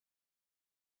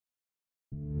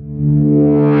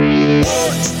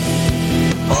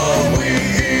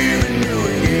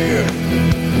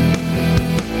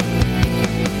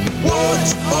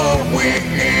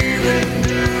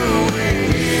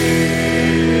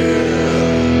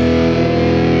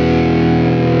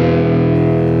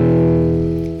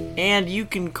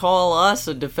can call us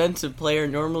a defensive player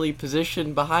normally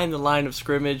positioned behind the line of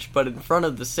scrimmage but in front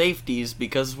of the safeties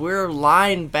because we're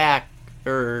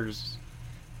linebackers.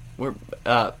 We're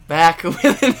back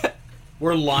with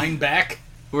We're line back?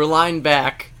 We're line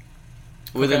back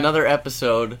with Okay. another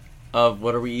episode of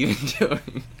What Are We Even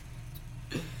Doing?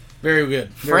 Very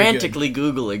good. Frantically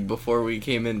Googling before we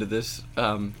came into this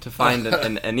to find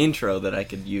an intro that I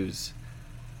could use.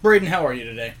 Braden, how are you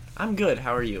today? I'm good.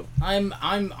 How are you? I'm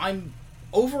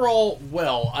overall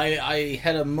well. I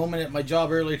had a moment at my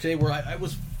job earlier today where I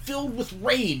was filled with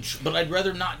rage, but I'd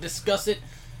rather not discuss it.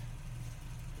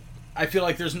 I feel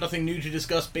like there's nothing new to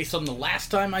discuss based on the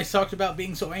last time I talked about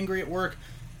being so angry at work.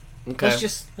 Okay.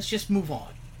 Let's just move on.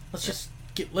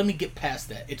 Let me get past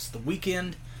that. It's the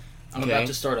weekend. I'm Okay. about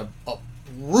to start a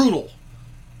brutal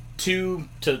 2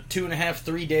 to 2.5,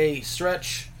 3 day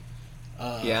stretch.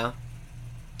 Yeah.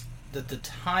 At the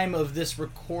time of this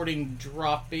recording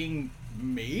dropping,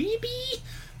 maybe?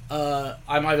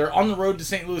 I'm either on the road to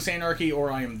St. Louis Anarchy or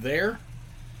I am there.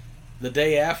 The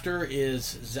day after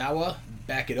is Zawa,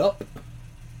 Back It Up.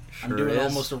 I'm Sure doing is.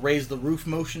 almost a raise the roof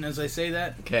motion as I say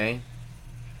that. Okay.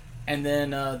 And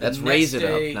then That's next raise it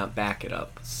day, up, not back it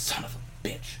up. Son of a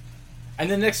bitch. And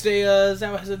then next day,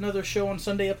 Zawa has another show on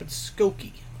Sunday up in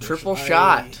Skokie. which Triple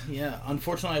shot. Yeah,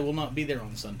 unfortunately I will not be there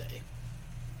on Sunday.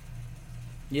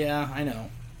 Yeah, I know.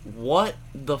 What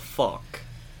the fuck?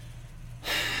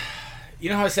 You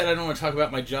know how I said I don't want to talk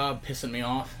about my job pissing me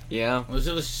off? Yeah. Well,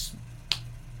 just...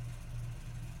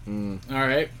 Mm,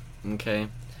 Alright. okay.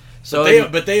 So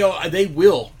But they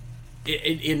will,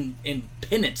 in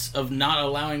penance of not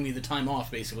allowing me the time off,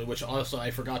 basically, which also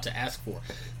I forgot to ask for,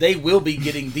 they will be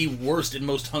getting the worst and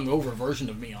most hungover version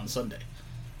of me on Sunday.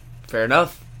 fair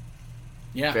enough.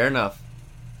 Yeah. Fair enough.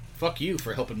 Fuck you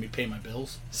for helping me pay my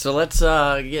bills. So let's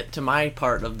get to my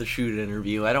part of the shoot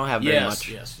interview. I don't have very much.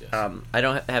 Yes. I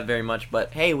don't have very much,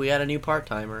 but hey, we got a new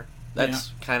part-timer.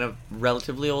 That's kind of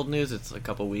relatively old news. It's a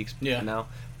couple weeks now.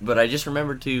 But I just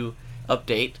remembered to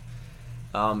update.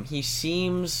 He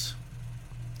seems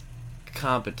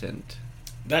competent.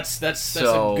 That's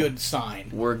So, a good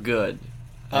sign. We're good,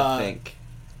 I think.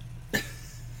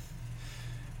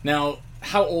 Now,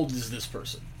 how old is this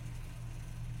person?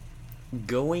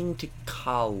 Going to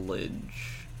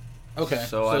college. Okay,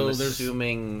 So I'm there's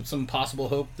assuming... some possible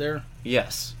hope there.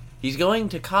 Yes. He's going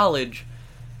to college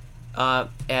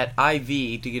at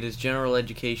Ivy to get his general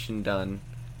education done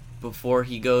before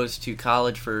he goes to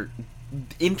college for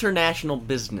international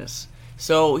business.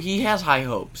 So he has high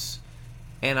hopes.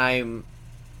 And I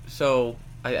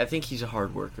think he's a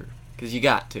hard worker. Because you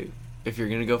got to, if you're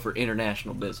going to go for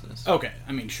international business. Okay,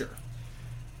 I mean, sure.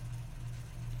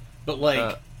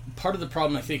 But, part of the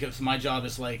problem I think of my job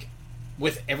is,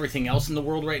 with everything else in the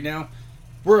world right now,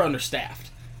 we're understaffed.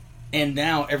 And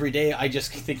now, every day, I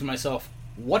just think to myself,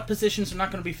 what positions are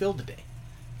not going to be filled today?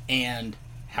 And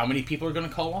how many people are going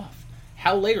to call off?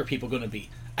 How late are people going to be?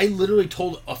 I literally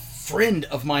told a friend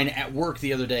of mine at work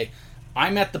the other day,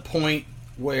 I'm at the point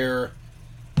where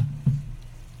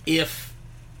if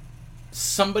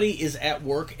somebody is at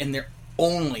work and they're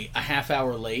only a half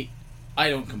hour late, I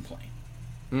don't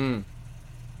complain.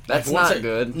 That's Like, once not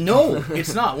good. No,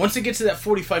 it's not. Once it gets to that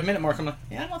 45-minute mark, I'm like,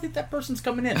 I don't think that person's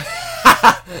coming in.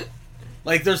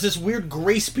 There's this weird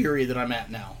grace period that I'm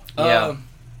at now. Yeah.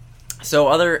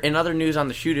 So in other news on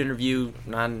the shoot interview,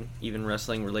 not even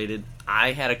wrestling related,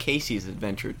 I had a Casey's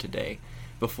adventure today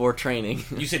before training.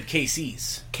 You said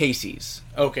KC's. Casey's.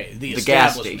 Okay, the gas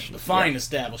establishment. station. The fine Yeah.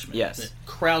 establishment. Yes. That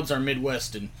crowds our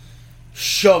Midwest and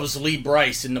shoves Lee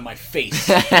Bryce into my face.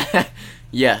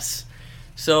 Yes.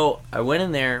 So I went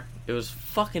in there. It was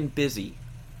fucking busy,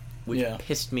 which Yeah.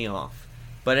 pissed me off.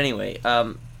 But anyway,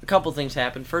 a couple things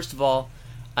happened. First of all,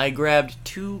 I grabbed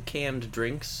 2 canned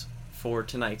drinks for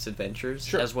tonight's adventures,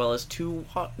 Sure. as well as 2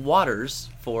 hot waters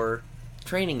for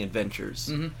training adventures.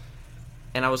 Mm-hmm.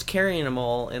 And I was carrying them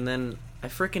all, and then I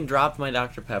frickin' dropped my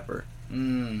Dr. Pepper.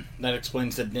 That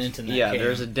explains the dent in that Yeah, can.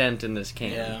 there's a dent in this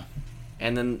can. Yeah.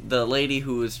 And then the lady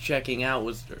who was checking out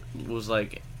was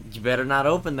like, "You better not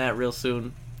open that real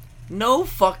soon." No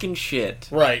fucking shit.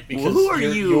 Right, because who are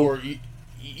you?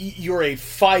 You're a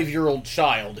 5-year-old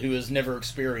child who has never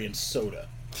experienced soda.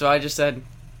 So I just said,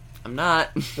 "I'm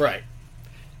not." Right.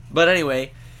 But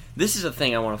anyway, this is a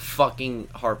thing I want to fucking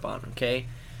harp on, okay?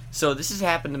 So this has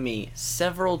happened to me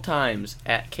several times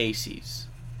at Casey's.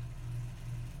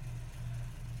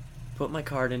 Put my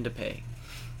card in to pay.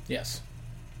 Yes.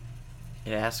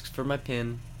 It asks for my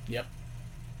PIN. Yep.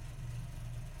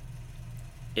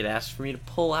 It asks for me to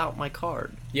pull out my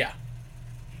card. Yeah.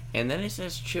 And then it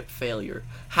says chip failure.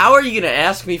 How are you going to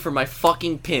ask me for my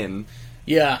fucking PIN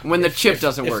Yeah. When the chip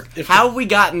doesn't work. If How have we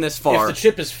gotten this far? If the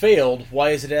chip has failed, why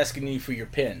is it asking you for your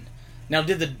PIN? Now,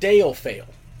 did the Dale fail?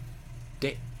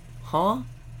 Huh?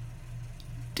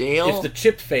 Dale? If the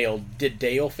chip failed, did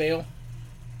Dale fail?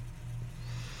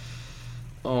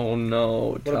 Oh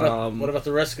no, Tom. What about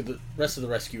the rest of the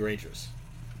Rescue Rangers?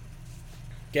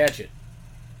 Gadget,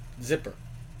 Zipper,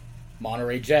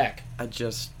 Monterey Jack.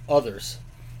 Others.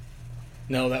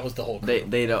 No, that was the whole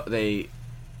crew.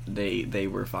 They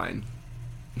were fine.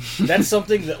 That's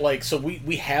something that, like, so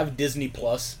we have Disney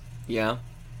Plus. Yeah.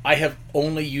 I have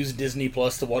only used Disney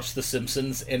Plus to watch The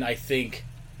Simpsons, and I think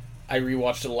I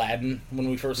rewatched Aladdin when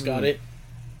we first got it.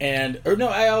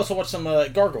 I also watched some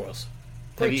Gargoyles.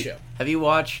 Great show. Have you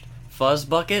watched Fuzz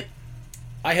Bucket?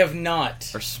 I have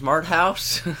not. Or Smart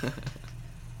House?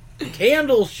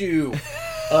 Candle Shoe.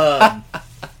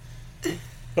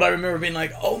 But I remember being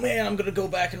like, oh man, I'm going to go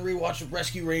back and rewatch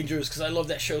Rescue Rangers because I loved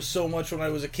that show so much when I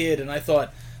was a kid. And I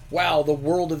thought, wow, the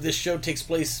world of this show takes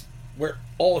place where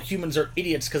all humans are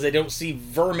idiots because they don't see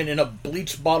vermin in a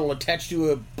bleach bottle attached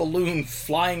to a balloon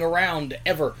flying around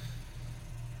ever.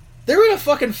 They're in a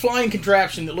fucking flying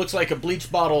contraption that looks like a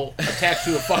bleach bottle attached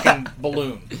to a fucking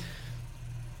balloon.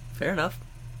 Fair enough.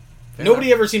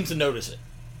 Nobody ever seems to notice it.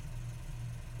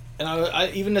 And I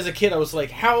even as a kid, I was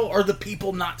like, how are the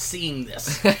people not seeing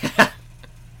this?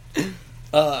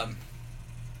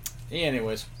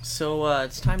 Anyways. So,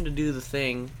 it's time to do the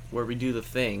thing where we do the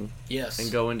thing. Yes.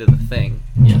 And go into the thing.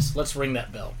 Yes, let's ring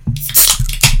that bell.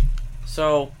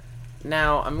 So,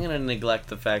 now I'm going to neglect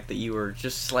the fact that you were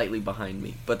just slightly behind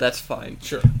me, but that's fine.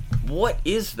 Sure. What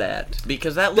is that?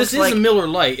 Because that looks like... This is a Miller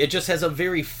Lite. It just has a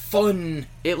very fun...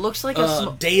 It looks like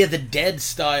a... Day of the Dead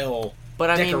style...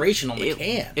 decoration on the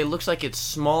can. It looks like it's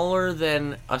smaller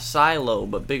than a silo,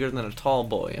 but bigger than a tall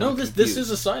boy. No, this is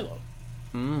a silo.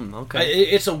 Okay.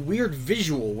 It's a weird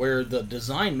visual where the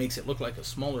design makes it look like a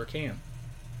smaller can.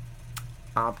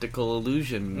 Optical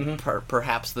illusion.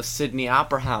 Perhaps the Sydney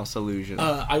Opera House illusion.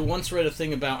 I once read a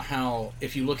thing about how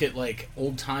if you look at like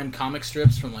old-time comic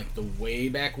strips from like the way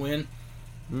back when,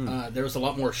 there was a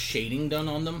lot more shading done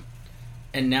on them.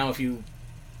 And now if you...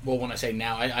 Well, when I say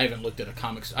now, I haven't looked at a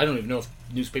comics. I don't even know if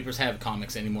newspapers have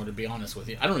comics anymore, to be honest with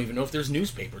you. I don't even know if there's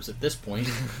newspapers at this point.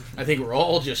 I think we're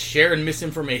all just sharing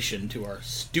misinformation to our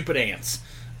stupid aunts.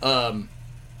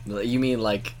 You mean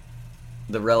like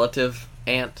the relative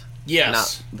aunt?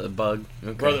 Yes. Not the bug?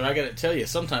 Okay. Brother, I gotta tell you,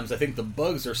 sometimes I think the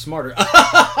bugs are smarter.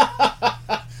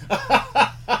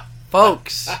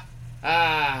 Folks!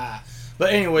 But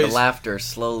anyways... The laughter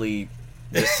slowly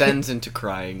descends into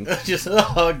crying. Just,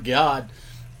 oh god.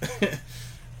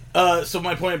 So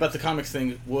my point about the comics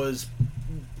thing was,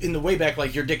 in the way back,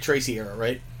 like your Dick Tracy era,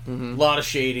 right? A lot of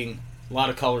shading, a lot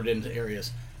of colored into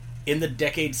areas. In the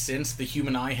decades since, the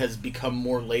human eye has become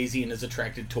more lazy and is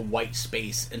attracted to white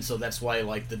space, and so that's why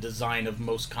like the design of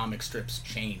most comic strips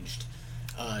changed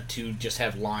to just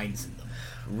have lines in them.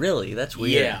 Really? That's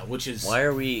weird. Yeah, which is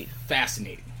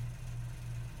fascinating.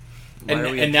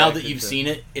 And now that you've seen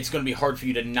it, it's going to be hard for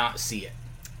you to not see it.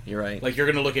 You're right. Like, you're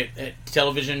going to look at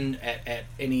television, at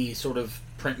any sort of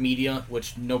print media,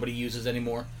 which nobody uses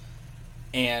anymore,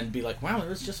 and be like, wow,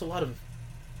 there's just a lot of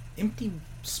empty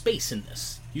space in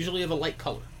this. Usually of a light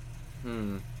color.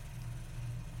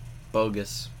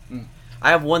 Bogus. I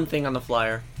have one thing on the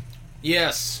flyer.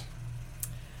 Yes.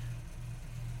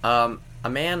 A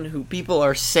man who people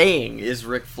are saying is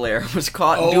Ric Flair was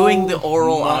caught doing the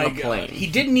oral on a plane. He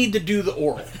didn't need to do the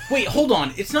oral. Wait, hold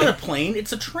on. It's not a plane,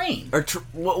 it's a train. Or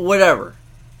whatever.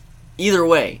 Either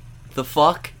way, the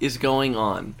fuck is going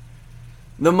on?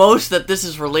 The most that this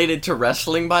is related to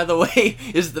wrestling, by the way,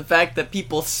 is the fact that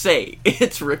people say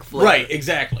it's Ric Flair. Right,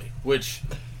 exactly. Which...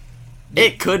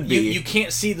 It could be. You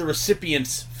can't see the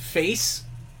recipient's face,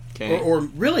 or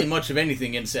really much of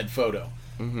anything in said photo.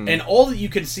 And all that you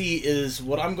can see is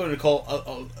what I'm going to call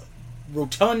a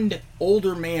rotund,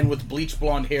 older man with bleach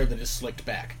blonde hair that is slicked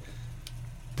back.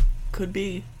 Could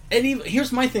be. And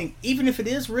here's my thing. Even if it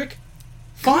is Rick,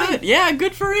 fine. Good. Yeah,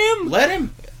 good for him. Let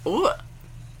him. What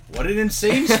an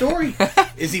insane story.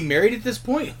 Is he married at this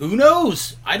point? Who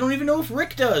knows? I don't even know if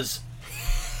Rick does.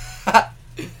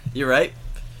 You're right.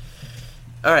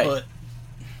 All right. But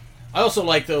I also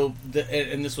like, though,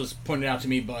 and this was pointed out to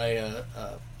me by...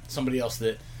 somebody else,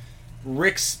 that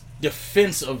Rick's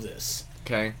defense of this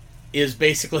is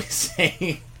basically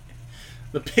saying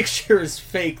the picture is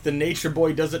fake, the Nature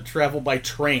Boy doesn't travel by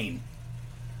train.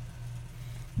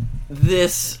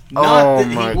 Not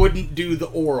that he wouldn't do the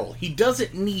oral. He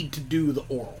doesn't need to do the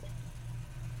oral.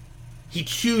 He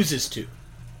chooses to.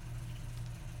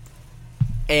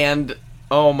 And,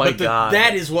 oh my god.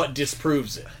 That is what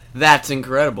disproves it. That's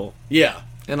incredible. Yeah.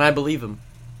 And I believe him.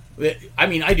 I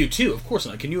mean, I do too. Of course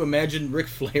not. Can you imagine Ric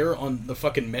Flair on the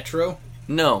fucking Metro?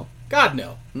 No. God,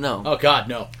 no. No. Oh, God,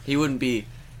 no. He wouldn't be...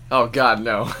 Oh, God,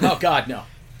 no. Oh, God, no.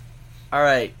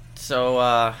 Alright,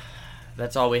 so,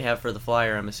 that's all we have for the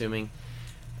flyer, I'm assuming.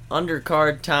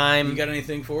 Undercard time. You got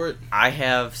anything for it? I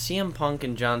have CM Punk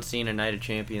and John Cena Night of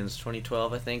Champions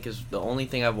 2012, I think, is the only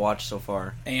thing I've watched so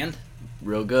far. And?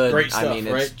 Real good. Great stuff, I mean,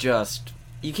 it's right? just...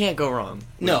 You can't go wrong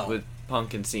with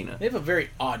Punk and Cena. They have a very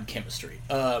odd chemistry.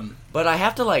 But I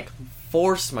have to, like,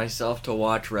 force myself to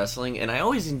watch wrestling, and I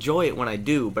always enjoy it when I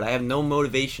do, but I have no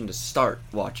motivation to start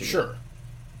watching it. Sure.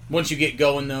 Once you get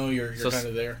going, though, you're kind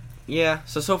of there. Yeah,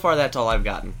 so far that's all I've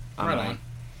gotten. Right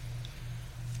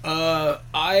on.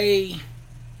 I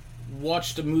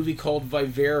watched a movie called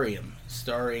Vivarium,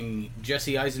 starring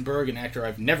Jesse Eisenberg, an actor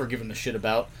I've never given a shit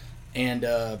about, and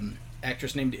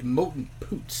actress named Emoten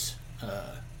Poots.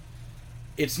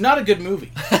 It's not a good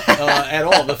movie at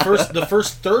all. The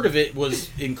first third of it was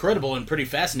incredible and pretty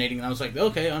fascinating, and I was like,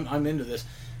 okay, I'm into this.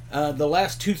 The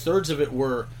last 2/3 of it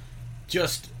were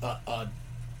just a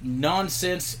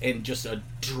nonsense and just a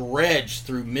dredge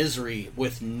through misery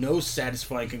with no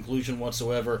satisfying conclusion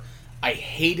whatsoever. I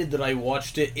hated that I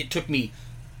watched it. It took me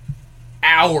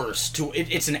hours to...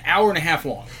 It's an hour and a half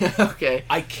long. Okay.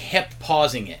 I kept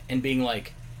pausing it and being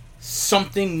like,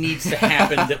 something needs to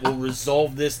happen that will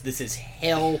resolve this. This is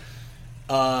hell.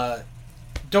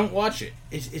 Don't watch it.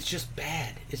 It's just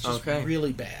bad. It's just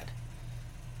really bad.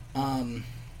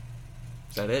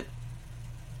 Is that it?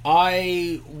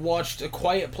 I watched A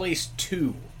Quiet Place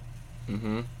 2.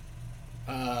 Mm-hmm.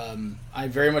 I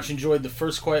very much enjoyed the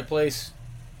first Quiet Place.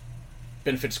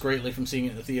 Benefits greatly from seeing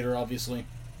it in the theater, obviously.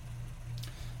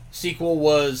 Sequel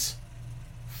was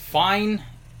fine.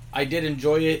 I did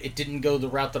enjoy it. It didn't go the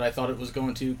route that I thought it was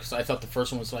going to, because I thought the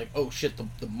first one was like, oh shit,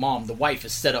 the wife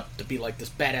is set up to be like this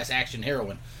badass action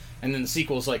heroine. And then the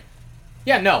sequel is like,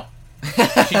 yeah, no.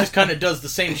 She just kind of does the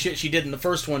same shit she did in the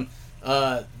first one.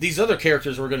 These other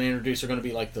characters we're going to introduce are going to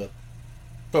be like the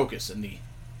focus and the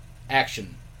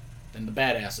action and the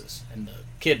badasses, and the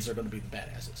kids are going to be the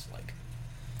badasses. Like,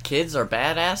 kids are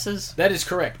badasses? that is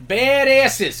correct.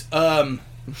 Badasses.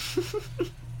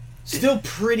 Still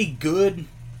pretty good.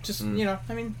 Just, you know,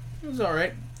 I mean, it was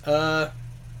alright.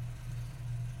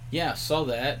 Yeah, saw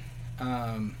that.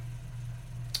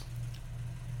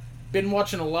 Been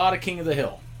watching a lot of King of the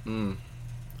Hill.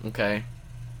 Okay.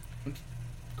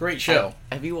 Great show.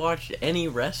 Have you watched any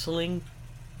wrestling?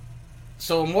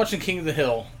 So I'm watching King of the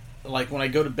Hill, like when I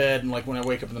go to bed and like when I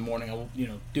wake up in the morning, I'll,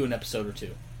 do an episode or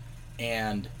two.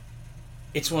 And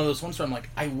it's one of those ones where I'm like,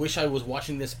 I wish I was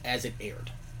watching this as it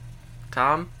aired.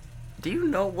 Tom, do you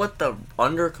know what the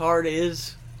undercard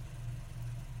is?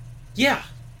 Yeah.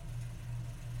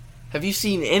 Have you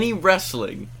seen any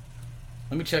wrestling?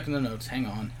 Let me check in the notes. Hang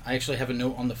on. I actually have a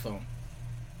note on the phone.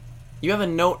 You have a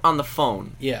note on the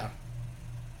phone? Yeah.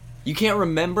 You can't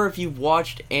remember if you've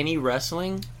watched any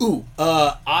wrestling? Ooh,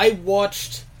 I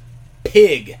watched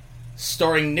Pig,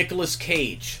 starring Nicolas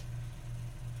Cage.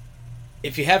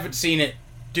 If you haven't seen it,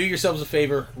 do yourselves a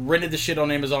favor. Rented the shit on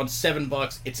Amazon,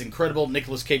 $7. It's incredible.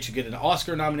 Nicolas Cage should get an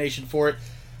Oscar nomination for it.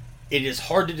 It is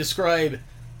hard to describe.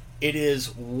 It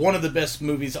is one of the best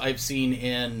movies I've seen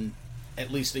in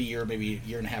at least a year, maybe a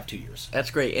year and a half, 2 years. That's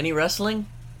great. Any wrestling?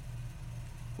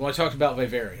 Well, I talked about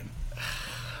Vivarium.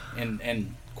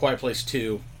 And Quiet Place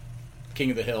 2, King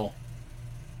of the Hill,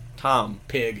 Tom,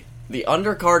 Pig. The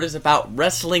undercard is about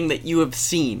wrestling that you have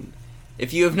seen.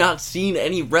 If you have not seen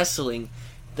any wrestling,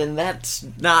 then that's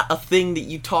not a thing that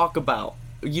you talk about.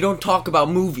 You don't talk about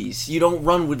movies. You don't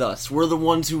run with us. We're the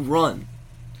ones who run.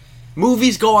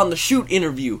 Movies go on the shoot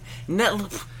interview.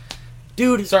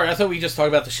 Dude. Sorry, I thought we just talked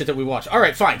about the shit that we watched.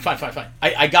 Alright, fine.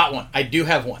 I got one. I do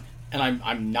have one. And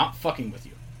I'm not fucking with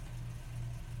you.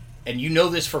 And you know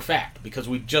this for fact, because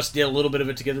we just did a little bit of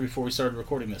it together before we started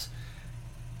recording this.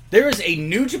 There is a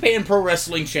New Japan Pro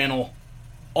Wrestling channel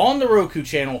on the Roku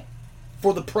channel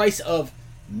for the price of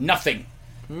nothing.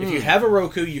 If you have a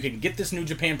Roku, you can get this New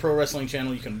Japan Pro Wrestling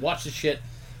channel. You can watch the shit.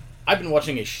 I've been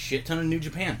watching a shit ton of New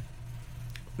Japan.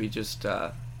 We just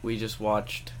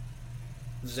watched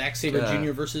Zack Sabre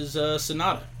Jr. versus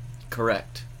Sonata.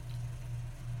 Correct.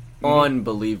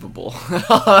 Unbelievable.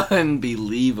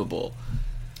 Unbelievable.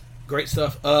 Great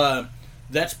stuff.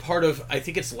 That's part of, I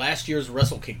think it's last year's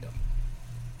Wrestle Kingdom.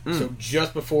 So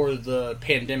just before the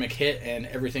pandemic hit and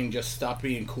everything just stopped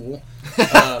being cool.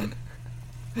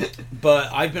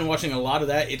 But I've been watching a lot of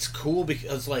that. It's cool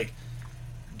because, like,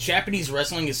 Japanese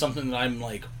wrestling is something that I'm,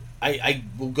 like, I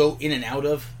will go in and out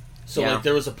of. So, like,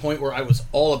 there was a point where I was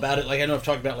all about it. Like, I know I've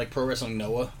talked about, like, Pro Wrestling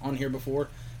Noah on here before.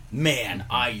 Man,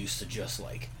 I used to just,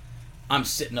 like, I'm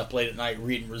sitting up late at night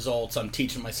reading results. I'm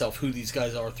teaching myself who these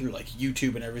guys are through like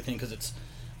YouTube and everything, because it's,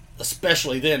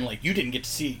 especially then, like, you didn't get to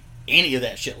see any of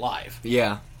that shit live.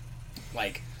 Yeah.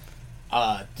 Like,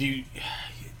 do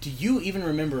you even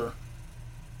remember?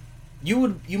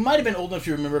 You might have been old enough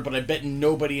to remember, but I bet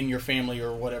nobody in your family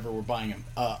or whatever were buying them.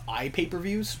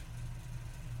 iPay-per-views.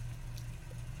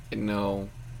 No.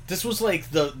 This was like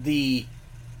the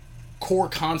core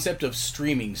concept of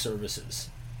streaming services.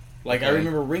 Like, Okay. I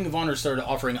remember Ring of Honor started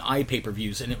offering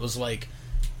iPay-per-views, and it was like,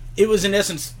 it was in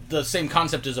essence the same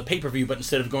concept as a pay-per-view, but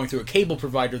instead of going through a cable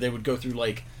provider, they would go through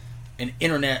like an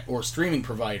internet or streaming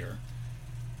provider,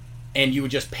 and you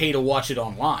would just pay to watch it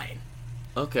online.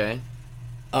 Okay.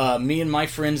 Me and my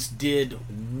friends did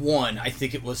one. I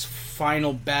think it was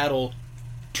Final Battle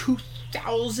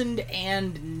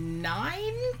 2009 ?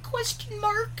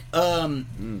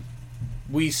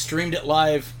 We streamed it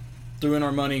live, threw in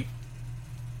our money,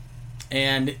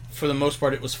 and for the most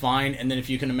part it was fine. And then, if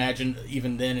you can imagine,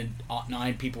 even then in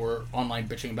 '09, people were online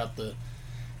bitching about the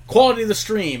quality of the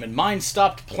stream, and mine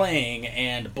stopped playing,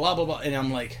 and blah blah blah. And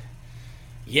I'm like,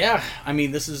 yeah, I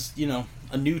mean, this is,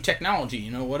 a new technology,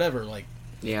 whatever. Like,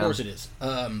 Yeah. of course it is.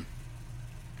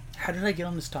 How did I get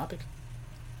on this topic?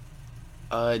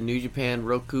 New Japan,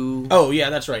 Roku. Oh, yeah,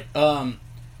 that's right.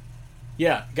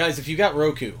 Yeah, guys, if you got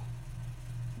Roku,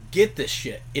 get this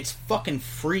shit. It's fucking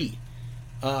free.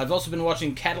 I've also been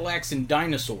watching Cadillacs and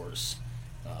Dinosaurs.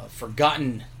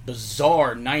 Forgotten,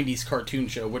 bizarre 90s cartoon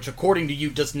show, which, according to you,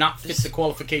 does not fit the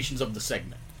qualifications of the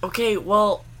segment. Okay,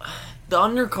 well, the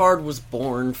undercard was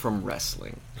born from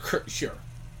wrestling. Sure.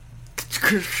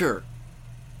 Sure.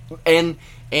 And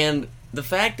the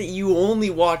fact that you only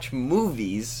watch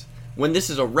movies when this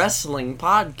is a wrestling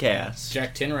podcast.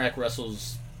 Jack Tinrack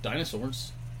wrestles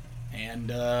dinosaurs. And,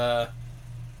 the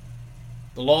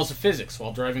laws of physics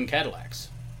while driving Cadillacs.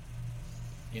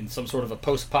 In some sort of a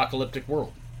post-apocalyptic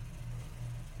world.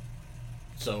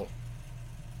 So...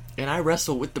 And I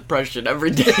wrestle with depression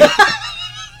every day.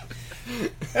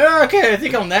 Okay, I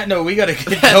think on that note, we gotta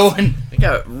get going. It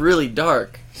got really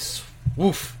dark.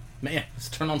 Woof. Man, let's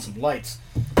turn on some lights.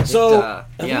 So, yeah.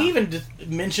 have we even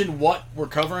mentioned what we're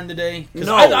covering today? 'Cause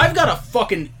No. I've got a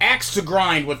fucking axe to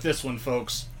grind with this one,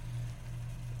 folks.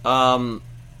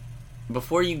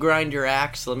 Before you grind your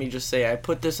axe, let me just say I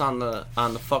put this on the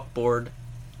fuck board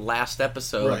last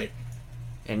episode. Right.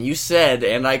 And you said,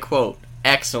 and I quote,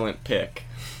 excellent pick.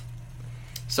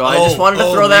 So I just wanted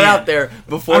to throw that man. out there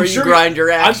before you grind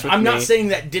your axe with I'm me. not saying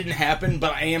that didn't happen,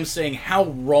 but I am saying how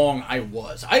wrong I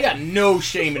was. I got no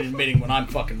shame in admitting when I'm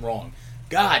fucking wrong.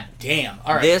 God damn.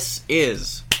 All right. This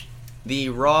is the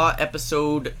Raw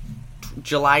episode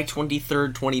July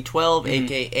 23rd, 2012,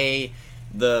 a.k.a.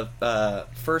 the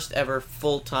first ever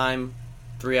full-time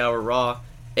 3-hour Raw,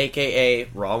 a.k.a.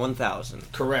 Raw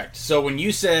 1000. Correct. So when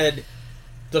you said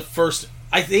the first...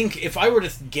 I think if I were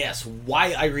to guess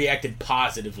why I reacted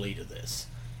positively to this,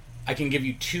 I can give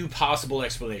you two possible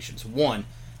explanations. One,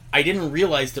 I didn't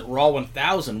realize that Raw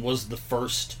 1000 was the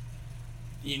first,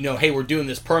 hey, we're doing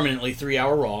this permanently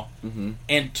 3-hour Raw. Mm-hmm.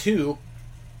 And two,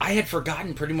 I had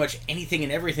forgotten pretty much anything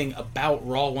and everything about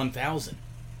Raw 1000.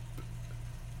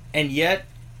 And yet,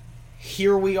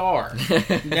 here we are.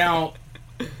 Now,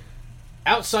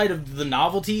 outside of the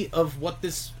novelty of what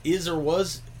this is or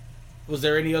was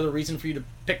there any other reason for you to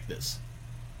pick this?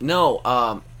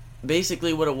 No,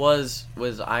 basically what it was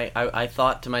I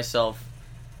thought to myself,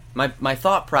 my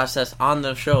thought process on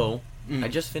the show, I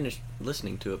just finished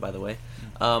listening to it, by the way,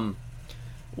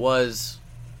 was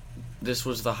this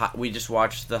was we just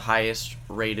watched the highest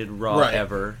rated Raw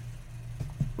ever.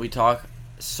 We talk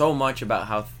so much about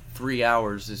how 3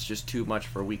 hours is just too much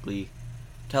for weekly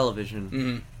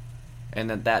television, and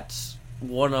that's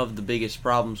one of the biggest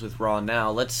problems with Raw now.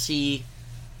 Let's see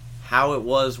how it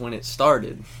was when it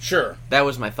started. Sure. That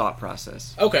was my thought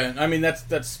process. Okay, I mean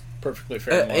that's perfectly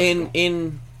fair.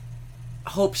 In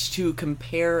hopes to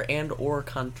compare and or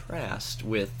contrast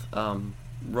with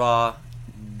Raw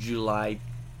June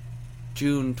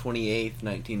 28th,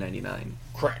 1999.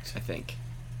 Correct. I think.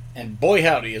 And boy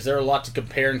howdy, is there a lot to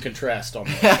compare and contrast on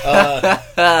this.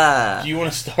 Do you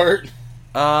want to start?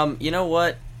 You know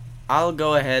what? I'll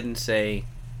go ahead and say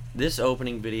this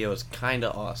opening video is kind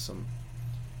of awesome.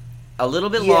 A little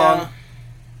bit long,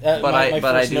 but my I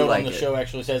first do note like on the it. show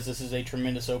actually says this is a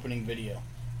tremendous opening video,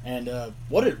 and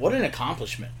what an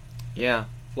accomplishment! Yeah.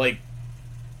 Like,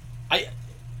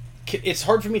 it's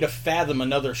hard for me to fathom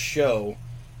another show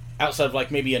outside of like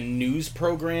maybe a news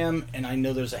program, and I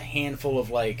know there's a handful of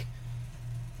like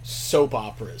soap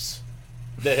operas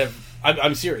that have.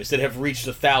 I'm serious, that have reached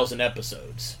 1,000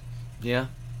 episodes. Yeah.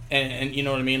 And you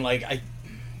know what I mean? Like,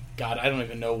 God, I don't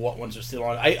even know what ones are still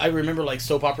on. I remember like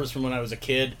soap operas from when I was a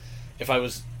kid. If I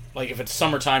was like, if it's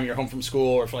summertime, you're home from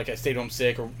school, or if like I stayed home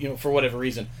sick, or for whatever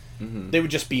reason, they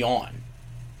would just be on,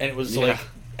 and it was like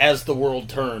As the World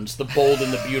Turns, The Bold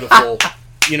and the Beautiful,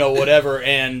 whatever.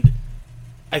 And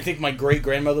I think my great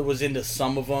grandmother was into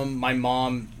some of them. My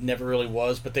mom never really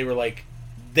was, but they were like,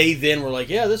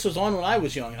 yeah, this was on when I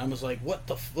was young, and I was like, what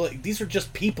the like, these are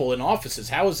just people in offices.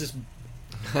 How is this?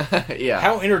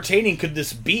 How entertaining could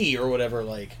this be, or whatever?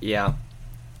 Like, yeah.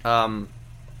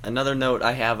 Another note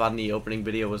I have on the opening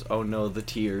video was, oh no, the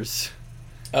tears.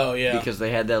 Oh yeah, because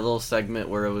they had that little segment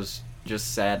where it was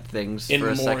just sad things in for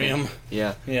a memoriam.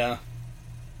 second. Yeah.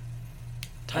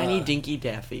 Tiny Dinky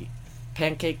Daffy,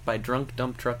 pancake by drunk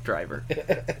dump truck driver.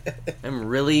 I'm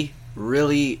really,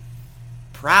 really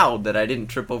proud that I didn't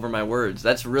trip over my words.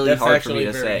 That's really hard for me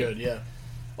to say. Good, yeah.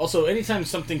 Also, anytime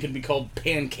something can be called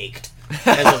pancaked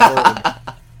as a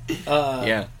verb.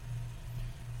 Yeah.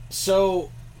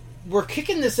 So, we're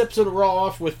kicking this episode of Raw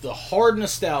off with the hard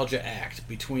nostalgia act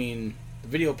between the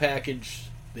video package,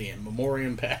 the in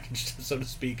memoriam package, so to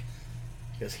speak.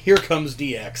 Because here comes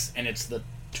DX, and it's the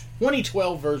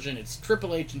 2012 version. It's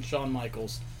Triple H and Shawn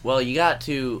Michaels. Well, you got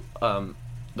to...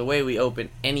 the way we open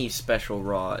any special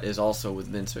Raw is also with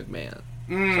Vince McMahon.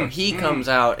 So he comes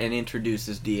out and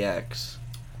introduces DX.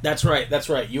 That's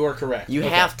right. You are correct. You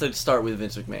have to start with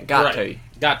Vince McMahon. Got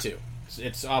to.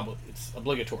 It's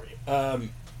obligatory.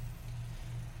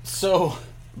 So...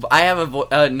 I have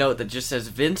a note that just says,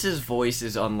 Vince's voice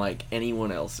is unlike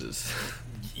anyone else's.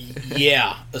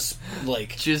 Yeah.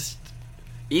 Like... Just...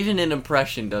 Even an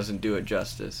impression doesn't do it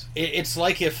justice. It's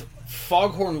like if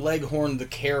Foghorn Leghorn, the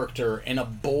character, and a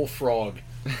bullfrog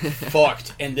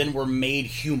fucked and then were made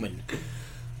human.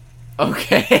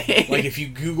 Okay. Like if you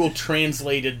Google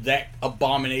translated that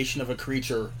abomination of a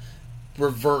creature,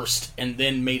 reversed, and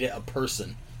then made it a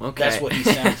person. Okay. That's what he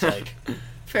sounds like.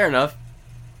 Fair enough.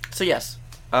 So yes.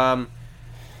 Out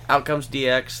comes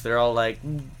DX. They're all like...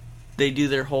 They do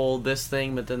their whole this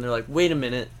thing, but then they're like, wait a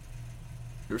minute.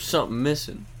 There's something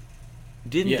missing.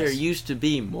 Didn't there used to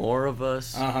be more of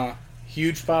us? Uh-huh.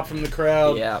 Huge pop from the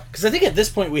crowd. Yeah. Because I think at this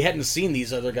point we hadn't seen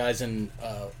these other guys in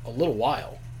a little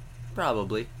while.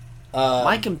 Probably.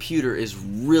 My computer is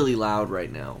really loud right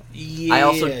now. Yeah. I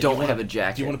also don't have a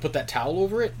jacket. Do you want to put that towel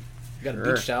over it? You got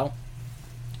a beach towel?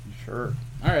 Sure.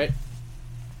 All right.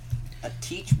 A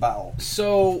teach bowl.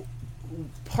 So,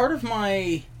 part of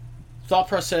my thought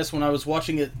process when I was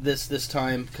watching it this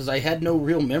time, because I had no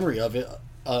real memory of it,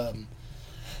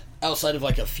 outside of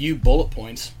like a few bullet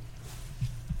points,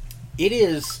 it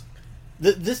is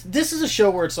this is a show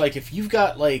where it's like if you've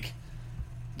got like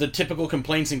the typical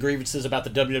complaints and grievances about the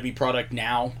WWE product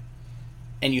now,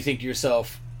 and you think to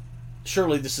yourself,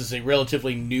 surely this is a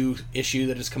relatively new issue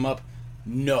that has come up.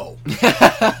 No.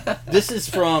 This is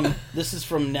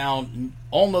from now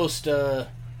almost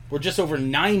we're just over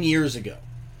 9 years ago.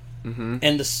 Mm-hmm.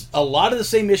 And a lot of the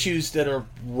same issues that are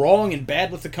wrong and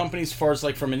bad with the company as far as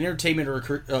like from an entertainment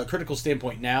or a critical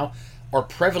standpoint now are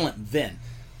prevalent then.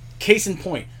 Case in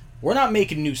point, we're not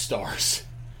making new stars.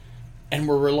 And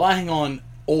we're relying on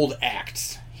old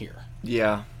acts here.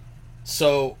 Yeah.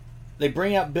 So they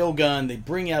bring out Bill Gunn, they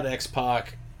bring out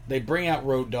X-Pac, they bring out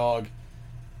Road Dogg.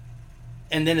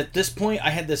 And then at this point,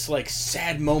 I had this like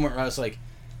sad moment where I was like,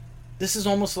 this is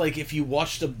almost like if you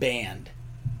watched a band.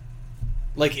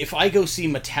 Like if I go see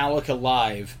Metallica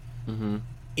live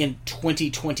in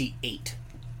 2028,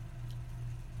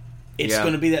 it's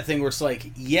going to be that thing where it's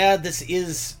like, yeah, this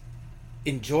is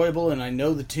enjoyable and I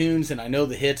know the tunes and I know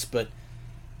the hits, but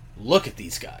look at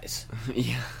these guys.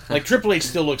 Yeah. Like Triple H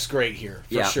still looks great here,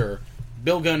 for sure.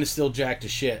 Bill Gunn is still jacked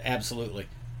as shit, absolutely.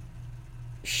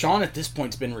 Shawn at this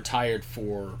point's been retired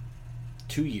for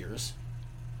 2 years.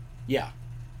 Yeah,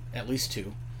 at least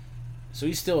 2. So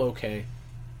he's still okay.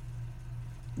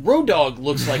 Road Dogg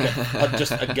looks like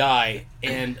just a guy,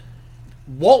 and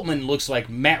Waltman looks like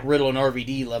Matt Riddle and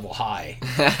RVD level high.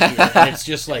 Here. And it's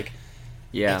just like,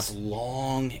 it's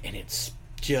long, and it's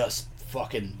just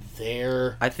fucking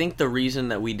there. I think the reason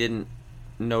that we didn't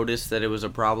notice that it was a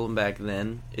problem back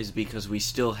then is because we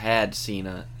still had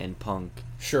Cena and Punk.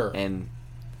 Sure. And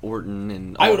Orton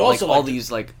and I would also all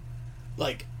these like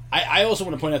I also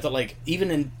want to point out that like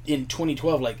even in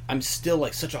 2012 like I'm still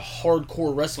like such a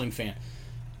hardcore wrestling fan.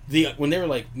 When they were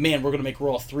like, man, we're gonna make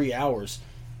Raw 3 hours,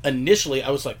 initially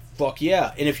I was like, fuck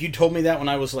yeah. And if you told me that when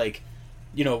I was like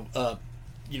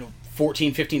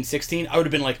 14, 15, 16, I would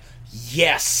have been like,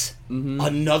 yes,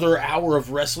 another hour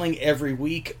of wrestling every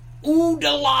week. Ooh,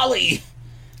 dalali.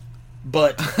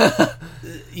 But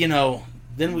then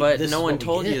no one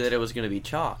told you that it was going to be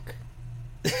chalk.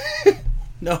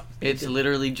 No. It's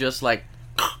literally just like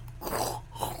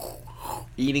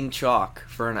eating chalk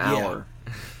for an hour.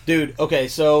 Dude, okay,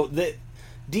 so the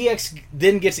DX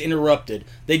then gets interrupted.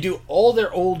 They do all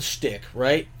their old shtick,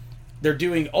 right? They're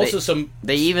doing also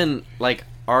They even like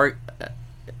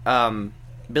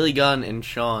Billy Gunn and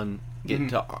Sean get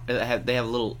to they have a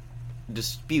little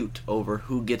dispute over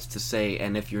who gets to say,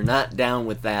 and if you're not down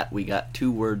with that, we got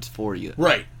 2 words for you.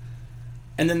 Right.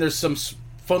 And then there's some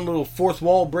fun little fourth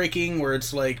wall breaking where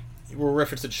it's like we're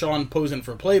referencing Sean posing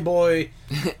for Playboy.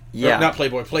 Yeah. Or not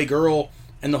Playboy, Playgirl.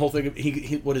 And the whole thing,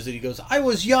 he what is it? He goes, I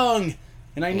was young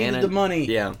and I needed the money.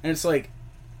 Yeah. And it's like,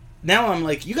 now I'm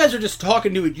like, you guys are just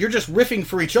talking to it. You're just riffing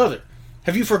for each other.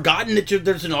 Have you forgotten that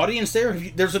there's an audience there?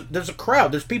 There's a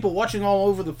crowd. There's people watching all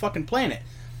over the fucking planet.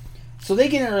 So they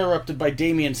get interrupted by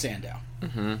Damien Sandow.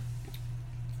 Mm-hmm.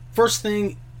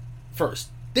 First.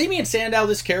 Damien Sandow,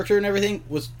 this character and everything,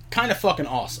 was kind of fucking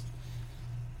awesome.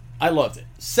 I loved it.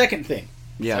 Second thing.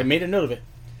 Yeah. I made a note of it.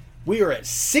 We are at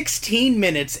 16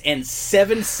 minutes and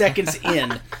 7 seconds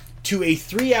in to a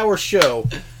 3-hour show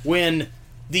when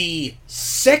the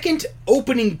second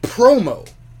opening promo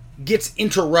gets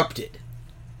interrupted.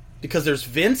 Because there's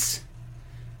Vince,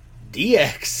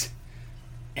 DX,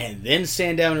 and then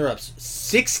Sandow interrupts.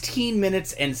 16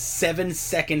 minutes and 7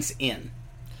 seconds in.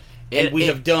 And we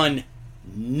have done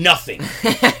nothing.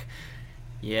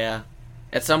 Yeah.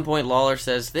 At some point, Lawler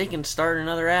says they can start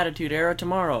another Attitude Era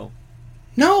tomorrow.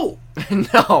 No.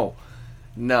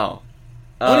 No.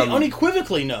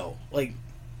 Unequivocally no. Like,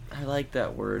 I like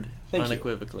that word. Thank you.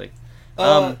 Unequivocally.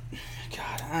 God,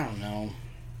 I don't know.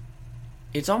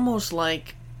 It's almost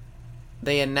like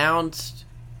they announced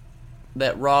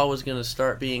that Raw was going to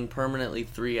start being permanently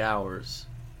 3 hours,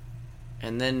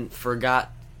 and then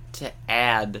forgot to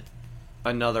add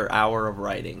another hour of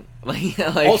writing. like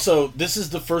Also, this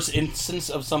is the first instance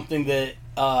of something that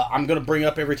I'm going to bring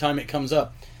up every time it comes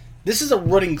up. This is a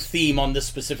running theme on this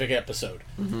specific episode.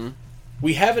 Mm-hmm.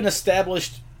 We have an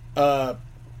established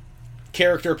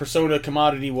character, persona,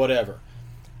 commodity, whatever.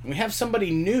 And we have somebody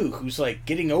new who's like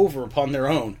getting over upon their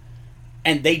own,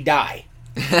 and they die.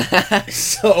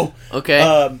 So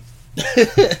okay.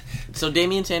 So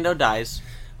Damien Sandow dies.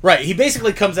 Right. He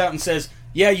basically comes out and says,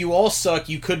 "Yeah, you all suck.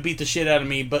 You could beat the shit out of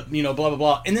me, but blah blah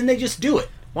blah." And then they just do it.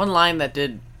 One line that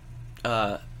did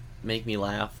make me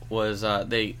laugh was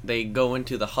they go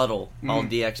into the huddle. All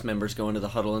DX members go into the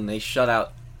huddle and they shut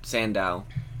out Sandow.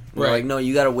 Right. They're like, no,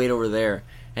 you got to wait over there.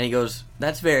 And he goes,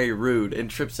 "That's very rude." And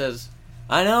Tripp says,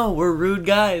 "I know, we're rude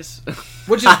guys."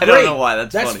 Which is I great. don't know why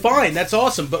that's funny. Fine. That's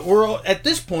awesome. But at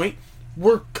this point,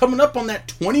 we're coming up on that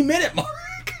 20-minute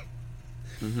mark.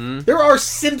 Mm-hmm. There are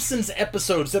Simpsons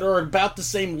episodes that are about the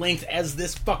same length as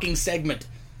this fucking segment,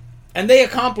 and they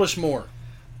accomplish more.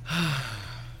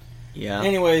 Yeah.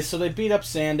 Anyway, so they beat up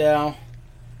Sandow.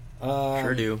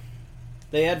 Sure do.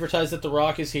 They advertise that The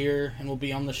Rock is here and will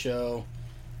be on the show.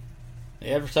 They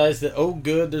advertise that, oh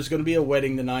good, there's going to be a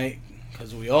wedding tonight,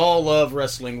 because we all love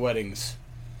wrestling weddings.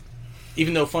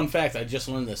 Even though, fun fact, I just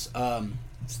learned this.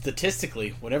 Statistically,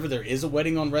 whenever there is a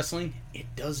wedding on wrestling, it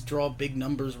does draw big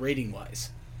numbers rating-wise.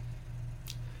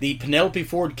 The Penelope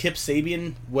Ford Kip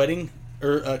Sabian wedding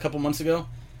a couple months ago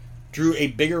drew a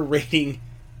bigger rating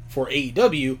for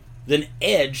AEW than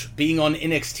Edge being on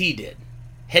NXT did,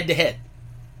 head to head.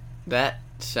 That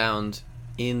sounds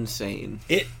insane.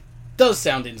 It does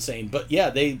sound insane, but yeah,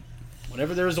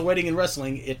 whenever there is a wedding in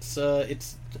wrestling, it's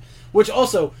which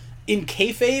also in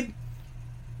kayfabe.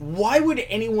 Why would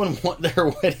anyone want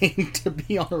their wedding to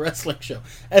be on a wrestling show?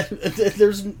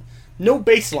 There's no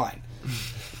baseline.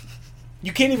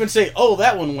 You can't even say, "Oh,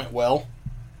 that one went well."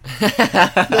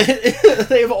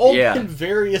 They have all been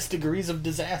various degrees of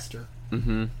disaster.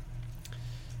 Mm-hmm.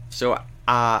 So,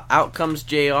 out comes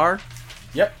JR.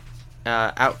 Yep.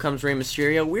 Out comes Rey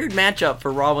Mysterio. Weird matchup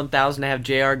for Raw 1000 to have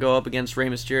JR go up against Rey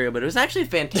Mysterio, but it was actually a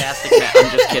fantastic match.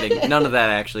 I'm just kidding. None of that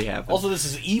actually happened. Also, this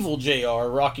is evil JR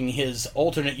rocking his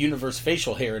alternate universe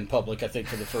facial hair in public, I think,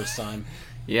 for the first time.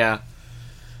 Yeah.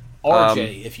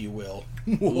 RJ, if you will.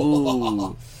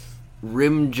 Ooh.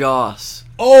 Rim Joss.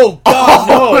 Oh,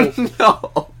 God,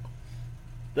 no!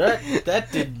 No!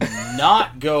 That did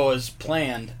not go as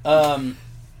planned.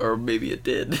 Or maybe it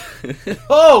did.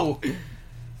 Oh!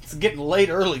 It's getting late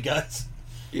early, guys.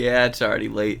 Yeah, it's already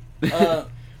late.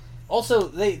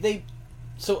 Also,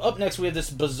 so up next we have this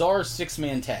bizarre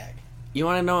 6-man tag. You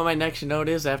want to know what my next note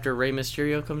is after Rey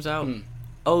Mysterio comes out?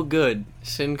 Oh, good.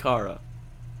 Sin Cara.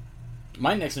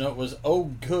 My next note was,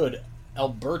 oh, good.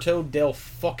 Alberto Del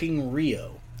fucking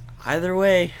Rio. Either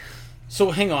way.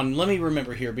 So hang on, let me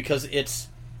remember here, because it's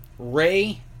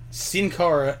Rey, Sin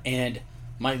Cara, and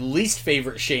my least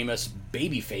favorite Sheamus,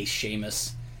 babyface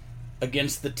Sheamus,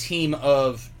 against the team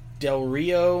of Del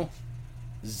Rio,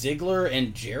 Ziggler,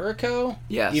 and Jericho.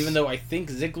 Yes. Even though I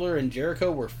think Ziggler and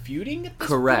Jericho were feuding at this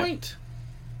Correct. point.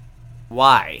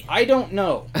 Why? I don't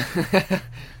know.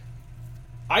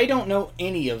 I don't know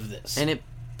any of this. And it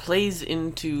plays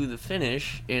into the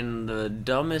finish in the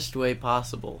dumbest way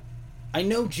possible. I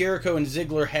know Jericho and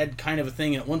Ziggler had kind of a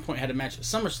thing, and at one point had a match at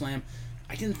SummerSlam.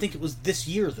 I didn't think it was this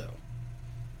year, though.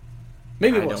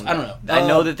 Maybe it was. I don't know. I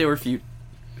know that they were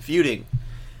feuding.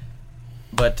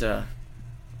 But,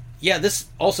 yeah, this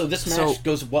match So-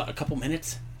 goes, what, a couple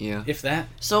minutes? yeah. If that?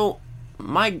 So,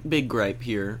 my big gripe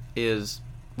here is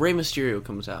Rey Mysterio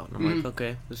comes out, and I'm Mm-hmm. like,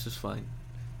 okay, this is fine.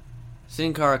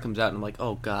 Sin Cara comes out, and I'm like,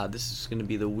 oh god, this is going to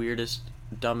be the weirdest,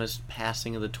 dumbest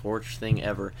passing of the torch thing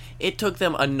ever. It took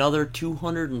them another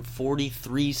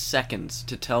 243 seconds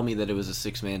to tell me that it was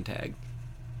a 6-man tag.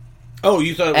 Oh,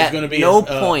 you thought it was At going to be... no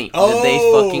point did they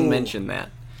fucking mention that.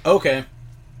 Okay.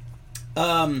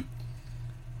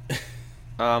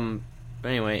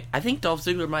 Anyway, I think Dolph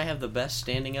Ziggler might have the best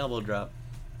standing elbow drop.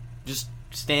 Just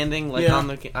standing, like, Yeah. on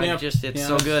the... it's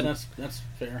so good. That's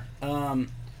fair.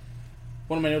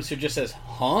 One of my notes here just says,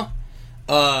 huh?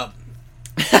 So,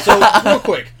 real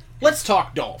quick, let's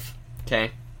talk Dolph.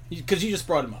 Okay. Because you just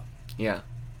brought him up Yeah.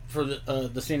 for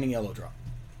the standing yellow drop.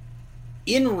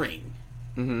 In ring,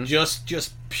 Mm-hmm.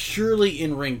 just purely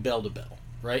in ring, bell to bell,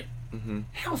 right? Mm-hmm.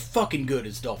 How fucking good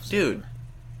is Dolph Ziggler? Dude.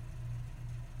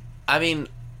 I mean,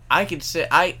 I can sit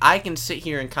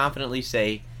here and confidently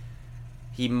say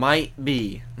he might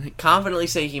be. Confidently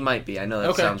say he might be. I know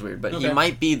that Okay. sounds weird, but Okay. he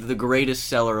might be the greatest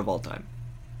seller of all time.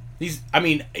 He's, I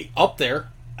mean, up there.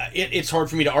 It's hard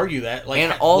for me to argue that. Like,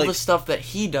 And all like, the stuff that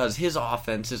he does, his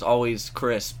offense is always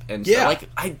crisp and Yeah. like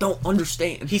I don't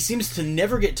understand. he seems to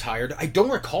never get tired. I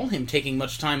don't recall him taking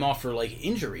much time off for like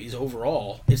injuries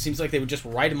overall. It seems like they would just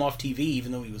write him off TV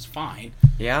even though he was fine.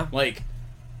 Yeah, Like,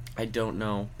 I don't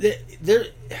know.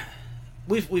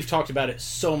 we've talked about it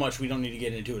so much we don't need to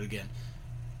get into it again.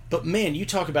 But man, you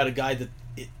talk about a guy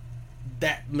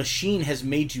that machine has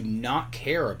made you not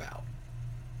care about.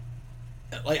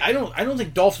 Like, I don't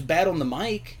think Dolph's bad on the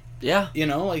mic. Yeah, You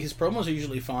know, like, his promos are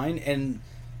usually fine, and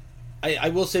I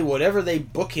will say whatever they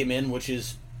book him in, which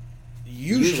is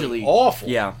usually awful.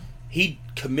 Yeah, He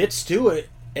commits to it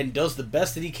and does the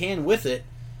best that he can with it.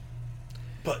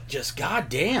 But just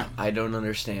goddamn, I don't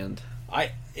understand.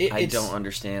 I it's, don't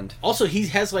understand. Also, he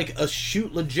has like a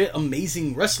legit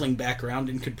amazing wrestling background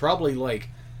and could probably like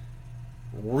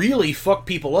really fuck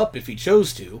people up if he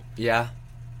chose to. Yeah,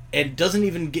 And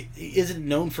isn't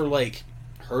known for like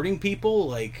hurting people.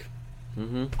 Like,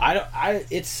 mm-hmm.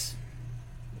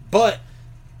 But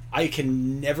I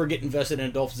can never get invested in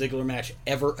a Dolph Ziggler match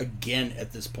ever again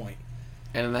at this point.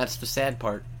 And that's the sad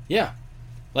part. Yeah.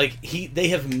 Like, they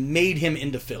have made him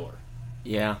into filler.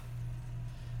 Yeah.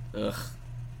 Ugh.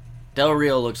 Del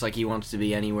Rio looks like he wants to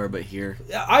be anywhere but here.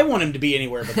 I want him to be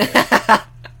anywhere but there.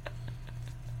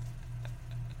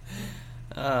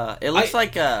 It looks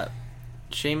like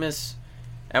Sheamus.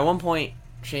 At one point,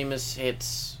 Sheamus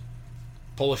hits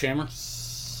Polish Hammer?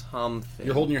 something.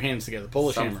 You're holding your hands together.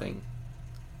 Polish Hammer. something.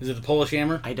 Is it the Polish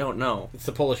Hammer? I don't know. It's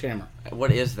the Polish Hammer.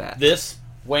 What is that? This,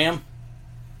 wham,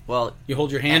 Well, you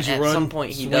hold your hands, you at run, some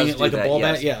point he swing does it do like that, a ball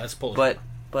yes. bat. Yeah, that's Polish.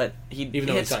 but he Even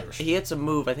though hits, he's Irish. he hits a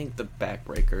move. I think the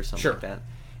backbreaker or something Sure. like that.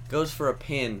 Goes for a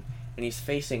pin, and he's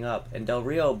facing up, and Del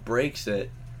Rio breaks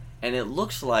it, and it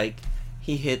looks like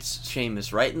he hits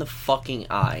Sheamus right in the fucking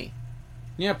eye.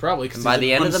 Yeah, probably. 'Cause And by he's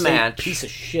the an end of the unsafe match- piece of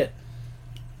shit.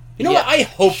 You know Yeah, what? I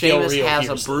hope Del Sheamus Rio has a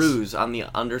hears this. bruise on the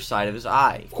underside of his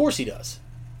eye. Of course he does.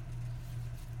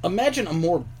 Imagine a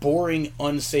more boring,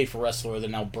 unsafe wrestler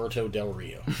than Alberto Del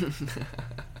Rio.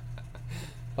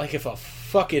 Like if a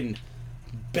fucking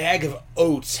bag of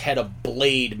oats had a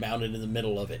blade mounted in the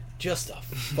middle of it. Just a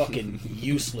fucking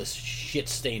useless shit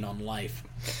stain on life.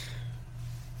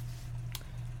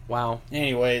 Wow.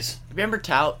 Anyways. Remember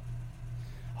Tout?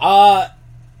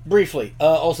 Briefly.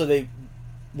 Also,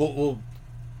 we'll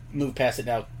move past it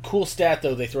now. Cool stat,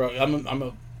 though, they throw out. I'm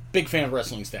a big fan of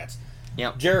wrestling stats.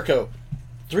 Yep. Jericho,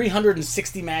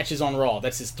 360 matches on Raw.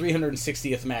 That's his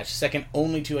 360th match. Second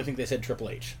only to, I think they said, Triple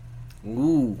H.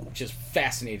 Ooh. Which is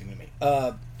fascinating to me.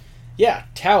 Yeah,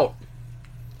 Tout.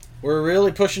 We're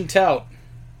really pushing Tout.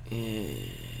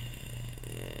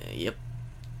 Yep.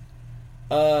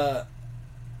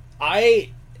 I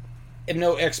am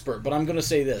no expert, but I'm going to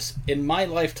say this. In my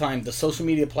lifetime, the social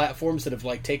media platforms that have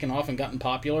like taken off and gotten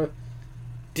popular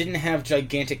didn't have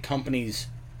gigantic companies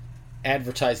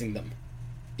advertising them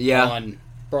Yeah. on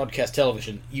broadcast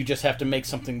television. You just have to make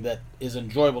something that is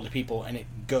enjoyable to people, and it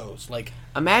goes. Like,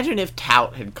 Imagine if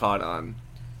Tout had caught on.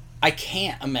 I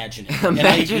can't imagine it.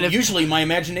 Imagine if- Usually my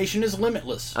imagination is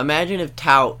limitless. Imagine if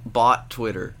Tout bought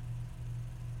Twitter.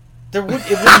 It wouldn't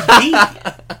be.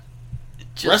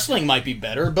 Just- Wrestling might be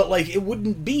better, but, like, it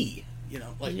wouldn't be. You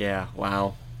know, like... Yeah,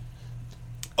 wow.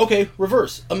 Okay,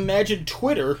 reverse. Imagine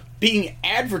Twitter being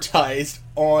advertised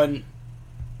on...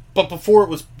 But before it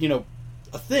was, you know,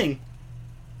 a thing,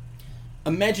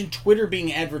 imagine Twitter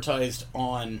being advertised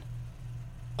on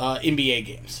NBA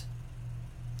games.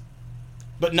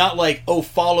 But not like, oh,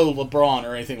 follow LeBron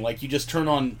or anything. Like, you just turn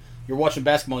on... You're watching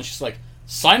basketball and it's just like,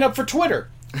 sign up for Twitter.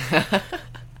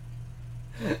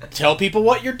 Tell people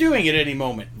what you're doing at any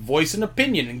moment. Voice an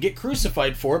opinion and get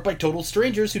crucified for it by total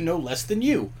strangers who know less than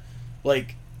you.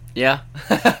 Like... Yeah.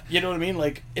 You know what I mean?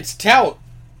 Like, it's Tout.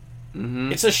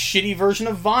 Mm-hmm. It's a shitty version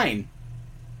of Vine.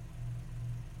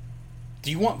 Do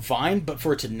you want Vine, but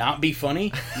for it to not be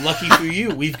funny? Lucky for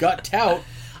you, we've got Tout.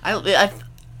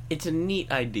 It's a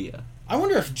neat idea. I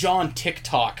wonder if John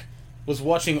TikTok was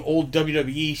watching old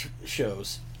WWE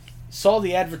shows, saw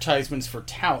the advertisements for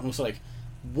Tout, and was like,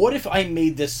 what if I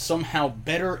made this somehow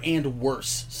better and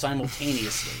worse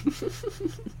simultaneously?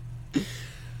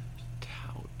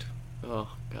 Tout. Oh,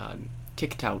 God.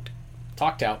 Tick Tout.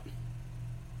 Talked out.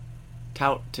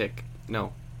 Tout Tick.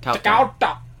 No. Tout. Tout.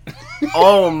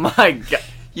 Oh, my God.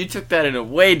 You took that in a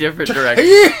way different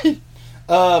direction.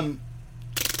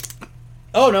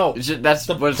 Oh no, That's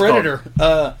the what it's Predator.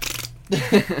 called.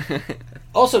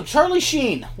 Also, Charlie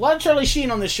Sheen. A lot of Charlie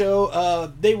Sheen on this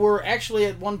show. They were actually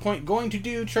at one point going to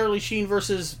do Charlie Sheen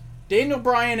versus Daniel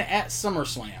Bryan at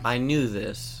SummerSlam. I knew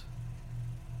this.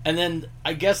 And then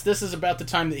I guess this is about the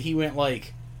time that he went,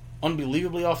 like,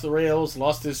 unbelievably off the rails,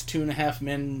 lost his 2.5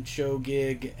 Men show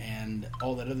gig, and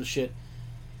all that other shit.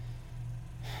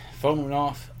 Phone went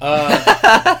off.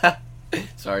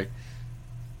 Sorry.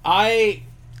 I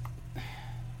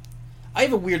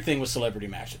have a weird thing with celebrity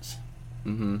matches.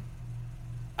 Mm-hmm.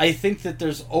 I think that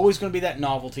there's always going to be that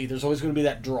novelty. There's always going to be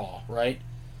that draw, right?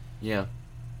 Yeah.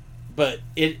 But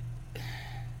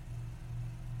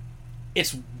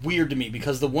it's weird to me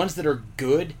because the ones that are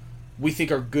good, we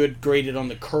think are good graded on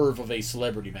the curve of a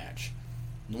celebrity match.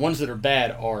 The ones that are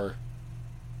bad are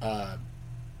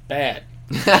bad.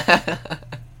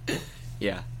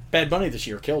 Yeah. Bad Bunny this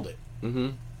year killed it.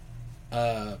 Mm-hmm.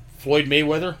 Floyd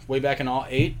Mayweather, way back in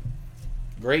 2008.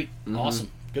 Great. Mm-hmm.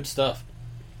 Awesome. Good stuff.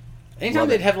 Anytime Love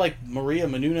they'd it. have, like, Maria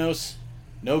Menounos,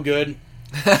 no good.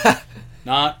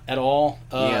 Not at all.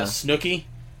 Yeah. Snooki,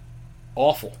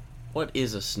 awful. What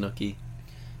is a Snooki?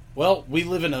 Well, we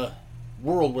live in a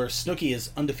world where Snooki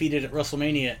is undefeated at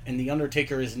WrestleMania and The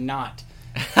Undertaker is not.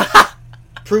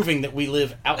 Proving that we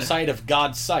live outside of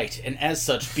God's sight and, as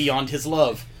such, beyond his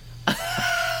love.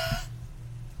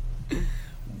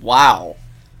 Wow.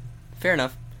 Fair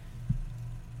enough.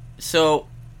 So,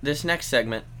 this next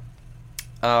segment,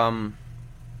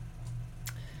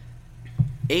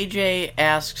 AJ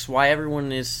asks why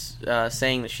everyone is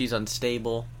saying that she's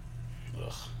unstable.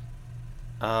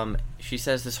 Ugh. She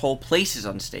says this whole place is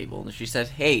unstable. And she says,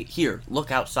 hey, here,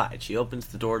 look outside. She opens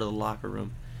the door to the locker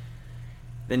room.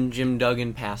 Then Jim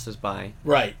Duggan passes by.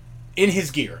 Right. In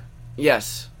his gear.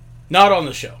 Yes, Not on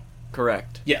the show.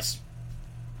 correct. Yes.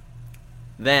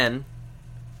 Then,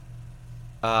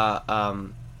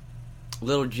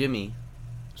 little Jimmy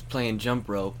was playing jump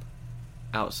rope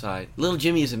outside. Little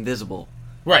Jimmy is invisible.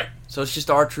 Right. So it's just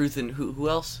R-Truth and who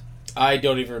else? I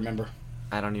don't even remember.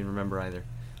 I don't even remember either.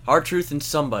 R-Truth and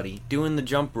somebody doing the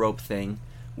jump rope thing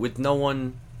with no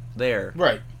one there.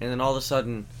 Right. And then all of a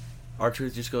sudden,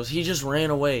 R-Truth just goes, he just ran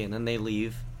away, and then they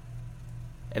leave.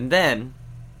 And then...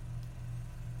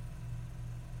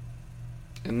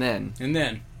 And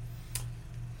then.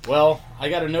 Well, I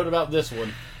got a note about this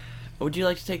one. Would you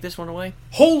like to take this one away?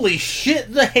 Holy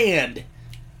shit, the Hand.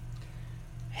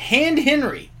 Hand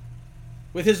Henry.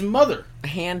 With his mother.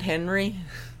 Hand Henry?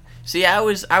 See, I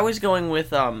was going with,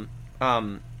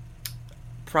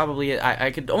 probably,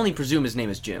 I could only presume his name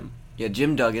is Jim. Yeah,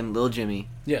 Jim Duggan, Lil Jimmy,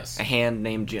 Yes. a hand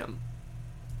named Jim.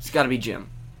 It's gotta be Jim.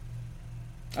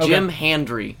 Okay. Jim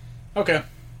Handry. Okay.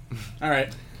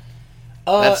 Alright.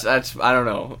 That's, I don't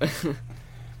know.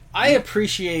 I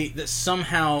appreciate that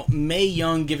somehow Mae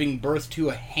Young giving birth to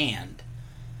a hand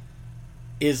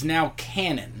is now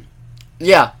canon.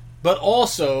 Yeah. But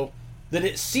also that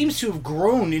it seems to have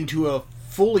grown into a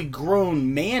fully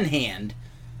grown man hand.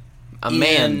 A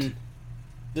man.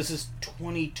 This is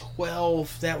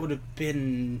 2012. That would have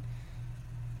been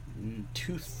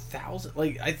 2000.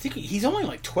 Like, I think he's only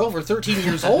like 12 or 13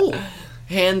 years old.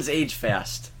 Hands age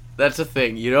fast. That's a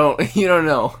thing. You don't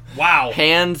know. Wow.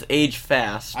 Hands age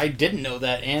fast. I didn't know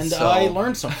that, and So- I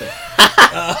learned something.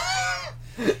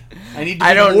 I need to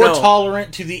I be don't more know.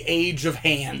 tolerant to the age of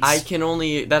hands.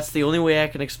 That's the only way I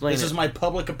can explain This it. is my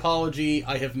public apology.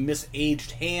 I have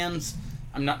misaged hands.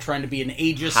 I'm not trying to be an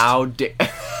ageist. How dare...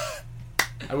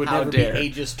 I would how never dare. be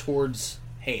ageist towards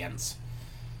hands.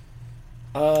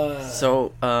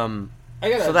 So, I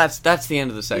gotta, so that's the end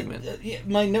of the segment. Yeah,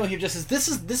 my note here just says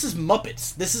this is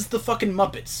Muppets. This is the fucking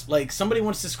Muppets. Like, somebody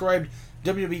once described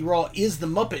WWE Raw is the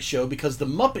Muppet Show because the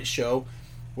Muppet Show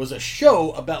was a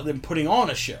show about them putting on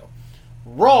a show.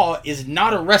 Raw is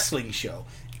not a wrestling show.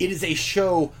 It is a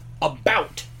show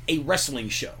about a wrestling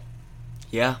show.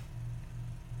 Yeah,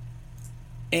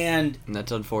 And and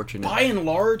that's unfortunate. by and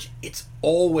large, it's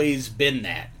always been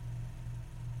that.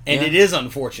 And Yeah. it is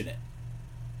unfortunate.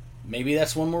 Maybe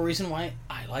that's one more reason why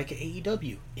I like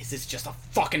AEW. Is it's just a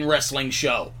fucking wrestling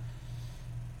show.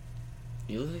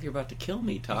 You look like you're about to kill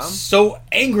me, Tom. So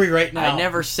angry right now. I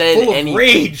never said Full of anything.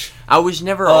 rage. I was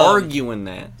never arguing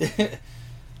that.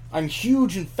 I'm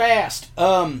huge and fast.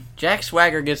 Jack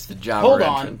Swagger gets the job Hold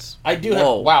on. entrance. I do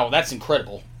Whoa. have... Wow, that's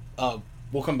incredible.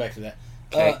 We'll come back to that.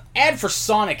 Okay. Ad for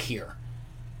Sonic here.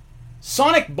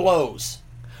 Sonic blows.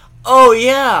 Oh,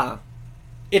 yeah.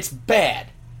 It's bad.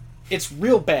 It's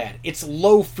real bad. It's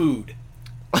low food.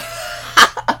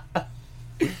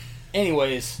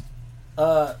 Anyways,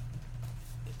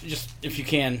 just if you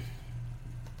can,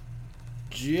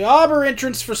 jobber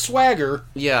entrance for Swagger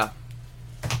Yeah.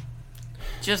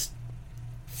 Just...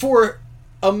 for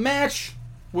a match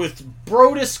with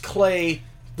Brodus Clay,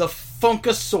 the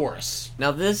Funkasaurus.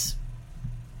 Now this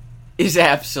is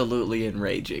absolutely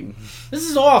enraging. This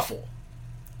is awful.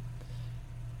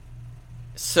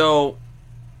 So...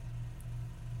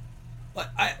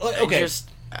 Okay. Just...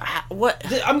 What?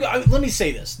 Let me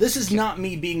say this. This is not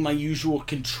me being my usual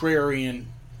contrarian,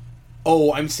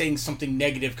 oh, I'm saying something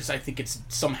negative because I think it's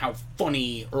somehow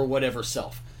funny or whatever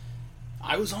self.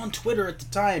 I was on Twitter at the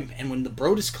time, and when the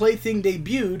Brodus Clay thing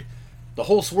debuted, the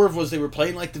whole swerve was they were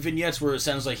playing like the vignettes where it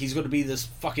sounds like he's going to be this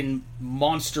fucking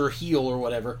monster heel or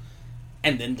whatever,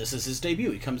 and then this is his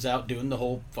debut. He comes out doing the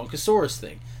whole Funkasaurus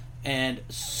thing. And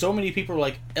so many people are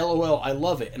like, LOL, I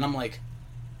love it. And I'm like,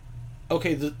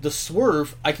 okay, the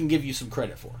swerve, I can give you some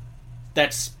credit for.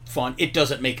 That's fun. It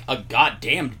doesn't make a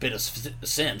goddamned bit of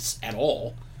sense at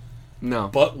all. No.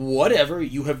 But whatever,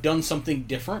 you have done something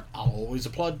different. I'll always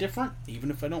applaud different, even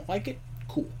if I don't like it.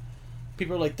 Cool.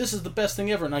 People are like, this is the best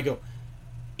thing ever. And I go,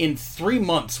 in 3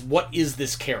 months, what is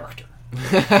this character?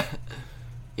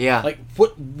 Yeah. Like,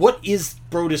 what is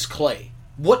Brodus Clay?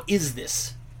 What is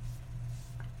this?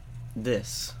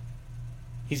 This.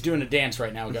 He's doing a dance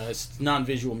right now, guys. It's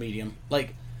non-visual medium.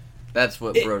 Like, That's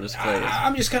what Brodus Clay is.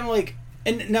 I'm just kind of like,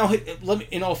 and now, let me,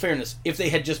 in all fairness, if they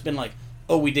had just been like,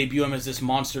 oh, we debut him as this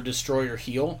monster destroyer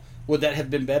heel, would that have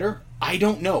been better? I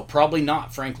don't know. Probably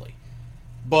not, frankly.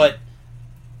 But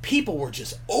people were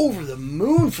just over the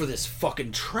moon for this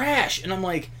fucking trash, and I'm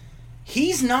like,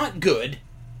 he's not good.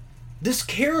 This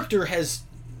character has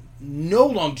no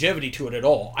longevity to it at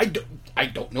all. I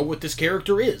don't know what this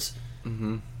character is.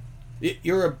 Mm-hmm.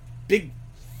 You're a big,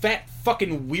 fat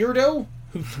fucking weirdo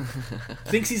who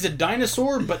thinks he's a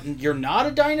dinosaur, but you're not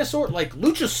a dinosaur? Like,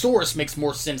 Luchasaurus makes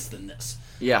more sense than this.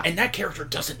 Yeah. And that character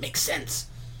doesn't make sense.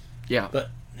 Yeah. But,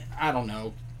 I don't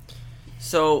know.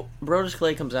 So, Brodus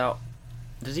Clay comes out.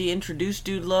 Does he introduce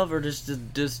Dude Love, or does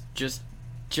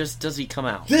he come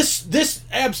out?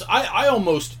 I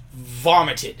almost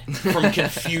vomited from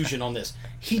confusion on this.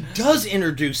 He does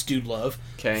introduce Dude Love.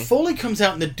 Okay. Foley comes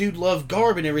out in the Dude Love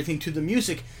garb and everything to the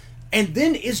music, and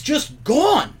then is just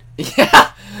gone.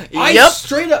 Yeah. I Yep.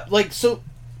 straight up, like, so,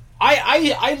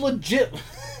 I legit,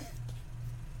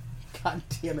 God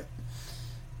damn it.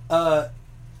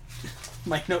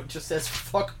 My note just says,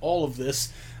 fuck all of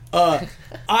this.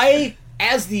 I,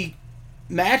 as the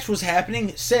match was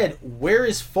happening, said, where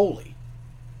is Foley?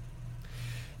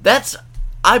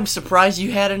 I'm surprised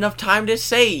you had enough time to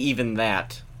say even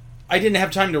that. I didn't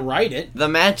have time to write it. The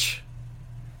match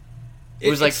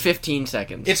was like It's- 15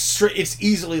 seconds. It's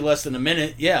easily less than a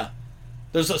minute, yeah.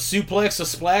 There's a suplex, a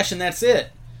splash, and that's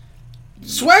it.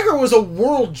 Swagger was a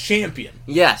world champion.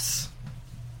 Yes.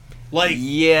 Like,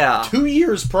 Yeah. 2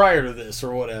 years prior to this,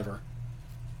 or whatever.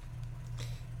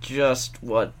 Just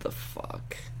what the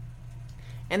fuck.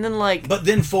 And then, like... But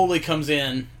then Foley comes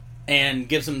in and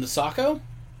gives him the Sacco?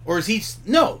 Or is he...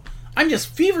 No, I'm just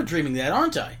fever dreaming that,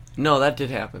 aren't I? No, that did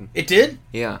happen. It did?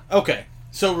 Yeah. Okay.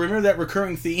 So remember that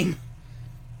recurring theme?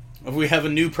 Of we have a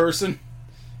new person,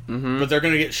 Mm-hmm. but they're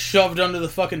going to get shoved under the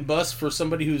fucking bus for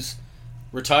somebody who's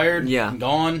retired Yeah. and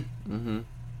gone? Mm-hmm.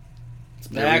 It's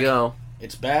There back. we go.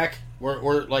 It's back.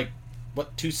 We're like,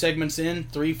 what, 2 segments in?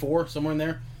 3, 4, somewhere in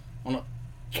there? On a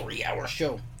 3-hour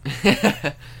show.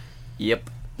 Yep.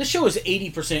 This show is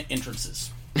 80%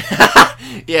 entrances.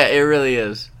 Yeah, it really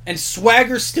is. And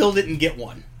Swagger still didn't get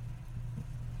one.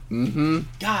 Mm-hmm.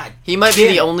 God. He might be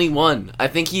damn the it. only one. I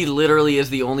think he literally is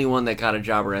the only one that got a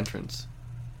jobber entrance.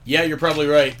 Yeah, you're probably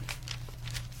right.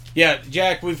 Yeah,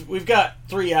 Jack, we've got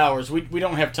 3 hours. We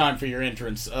don't have time for your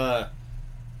entrance.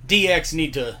 DX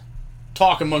need to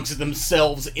talk amongst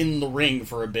themselves in the ring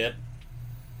for a bit.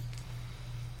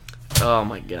 Oh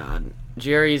my god.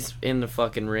 Jerry's in the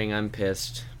fucking ring. I'm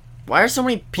pissed. Why are so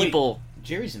many people... Wait,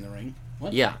 Jerry's in the ring.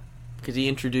 What? Yeah, because he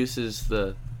introduces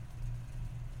the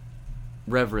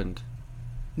Reverend.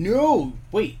 No,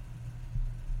 wait.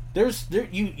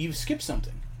 You skipped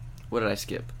something. What did I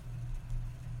skip?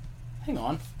 Hang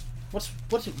on. What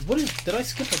is? Did I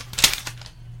skip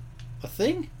a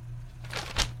thing?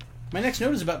 My next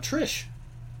note is about Trish.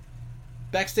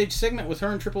 Backstage segment with her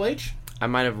and Triple H. I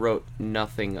might have wrote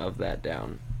nothing of that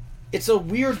down. It's a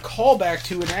weird callback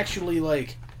to an actually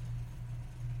like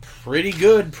pretty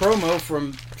good promo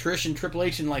from Trish and Triple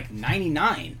H in like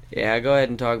 '99. Yeah, go ahead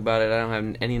and talk about it. I don't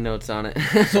have any notes on it.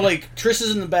 So like Trish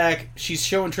is in the back. She's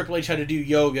showing Triple H how to do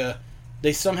yoga.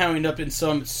 They somehow end up in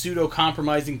some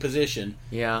pseudo-compromising position.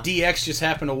 Yeah. DX just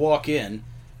happened to walk in,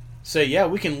 say, yeah,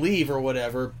 we can leave or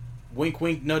whatever. Wink,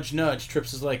 wink, nudge, nudge.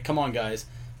 Trips is like, come on, guys.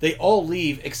 They all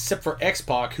leave except for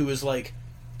X-Pac, who is like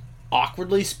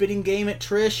awkwardly spitting game at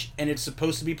Trish, and it's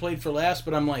supposed to be played for laughs,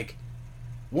 but I'm like,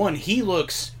 one, he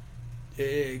looks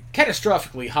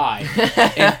catastrophically high,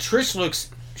 and Trish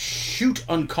looks shoot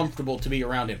uncomfortable to be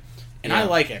around him. And I Yeah.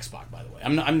 like X-Pac, by the way.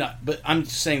 I'm not, but I'm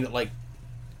just saying that like,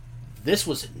 this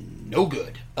was no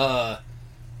good.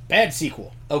 Bad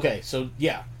sequel. Okay, so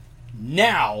yeah.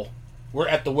 Now we're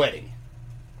at the wedding.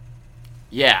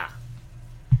 Yeah.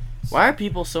 Why are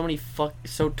people so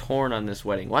torn on this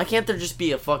wedding? Why can't there just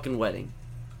be a fucking wedding?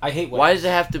 I hate weddings.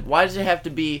 Why does it have to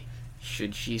be,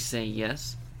 should she say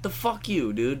yes? The fuck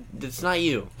you, dude. It's not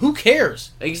you. Who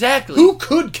cares? Exactly. Who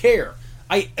could care?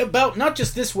 About not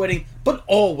just this wedding, but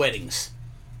all weddings.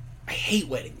 I hate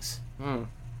weddings.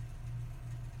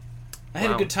 I had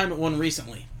a Wow. good time at one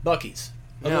recently. Bucky's.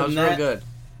 Other Yeah, it was than real that, good. It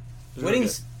was real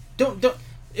Weddings don't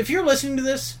if you're listening to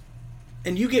this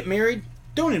and you get married,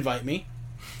 don't invite me.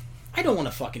 I don't want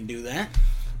to fucking do that.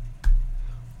 good.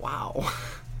 Wow.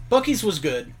 Bucky's was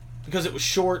good because it was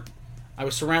short. I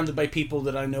was surrounded by people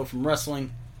that I know from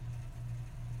wrestling.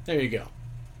 There you go.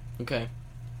 Okay.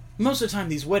 Most of the time,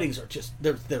 these weddings are just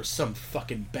there's some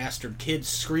fucking bastard kid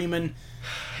screaming.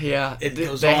 Yeah. It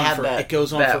goes they on had for that, it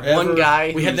goes on that forever. one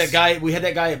guy. We had who's-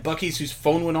 that guy at Bucky's whose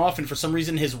phone went off, and for some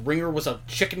reason his ringer was a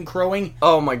chicken crowing.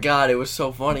 Oh my god, it was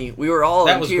so funny. We were all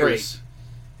That in was tears.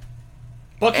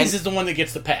 Bucky's And- is the one that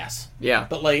gets the pass, Yeah.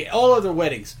 but like all other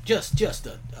weddings, just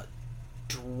a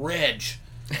dredge.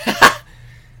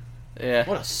 Yeah.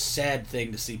 What a sad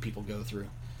thing to see people go through.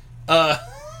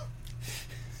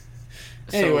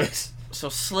 Anyways, So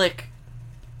Slick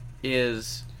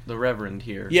is the Reverend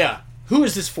here. yeah. Who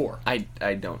is this for? I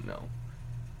don't know.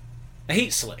 I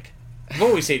hate Slick. I've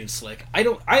always hated Slick.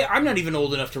 I'm not even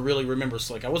old enough to really remember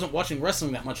Slick. I wasn't watching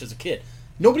wrestling that much as a kid.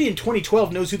 Nobody in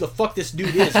 2012 knows who the fuck this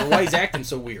dude is or why he's acting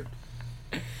so weird.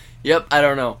 Yep, I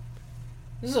don't know.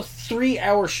 This is a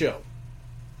 3-hour show.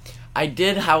 I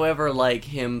did, however, like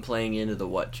him playing into the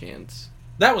what chance.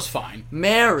 That was fine.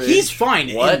 Marriage. He's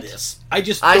fine What? in this. I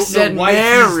just I don't said know why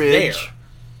marriage. he's there.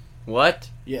 What?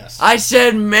 Yes. I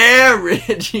said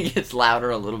marriage. He gets louder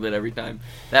a little bit every time.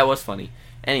 That was funny.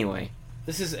 Anyway.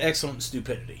 This is excellent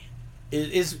stupidity.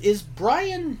 Is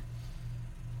Bryan...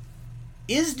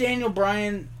 Is Daniel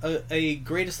Bryan a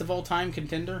greatest of all time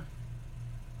contender?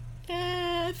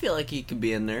 I feel like he could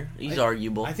be in there. He's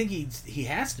arguable. I think he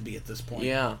has to be at this point.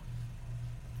 Yeah.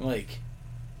 Like,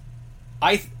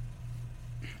 I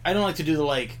don't like to do the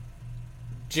like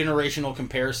generational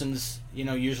comparisons,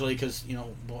 usually because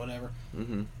whatever.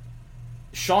 Mm-hmm.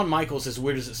 Shawn Michaels, as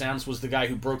weird as it sounds, was the guy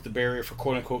who broke the barrier for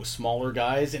quote unquote smaller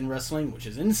guys in wrestling, which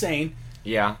is insane.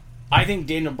 Yeah. I think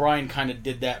Daniel Bryan kind of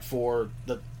did that for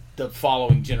the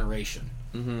following generation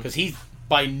because he's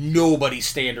by nobody's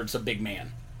standards a big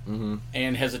man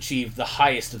and has achieved the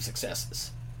highest of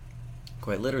successes.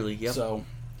 Quite literally, yep. So,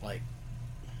 like,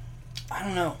 I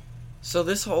don't know. So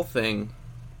this whole thing...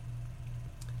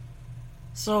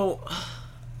 So...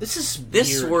 This This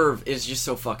weird. swerve is just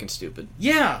so fucking stupid.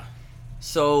 Yeah.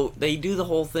 So they do the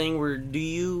whole thing where, do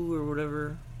you, or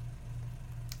whatever.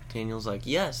 Daniel's like,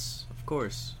 yes, of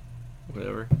course.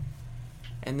 Whatever.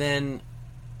 And then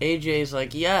AJ's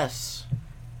like, yes.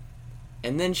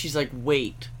 And then she's like,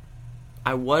 wait.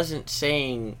 I wasn't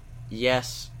saying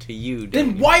yes to you, Then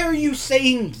Daniel. why are you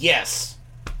saying yes?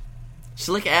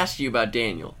 Slick asked you about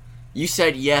Daniel. You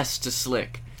said yes to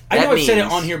Slick. I know That I've said it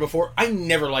means- on here before. I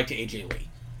never liked AJ Lee.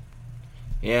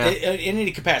 Yeah. In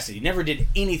any capacity. Never did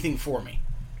anything for me.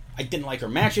 I didn't like her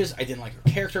matches. I didn't like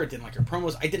her character. I didn't like her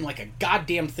promos. I didn't like a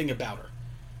goddamn thing about her.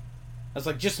 I was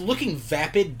like, just looking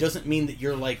vapid doesn't mean that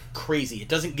you're, like, crazy. It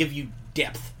doesn't give you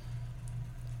depth.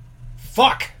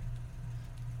 Fuck!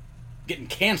 Getting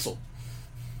canceled.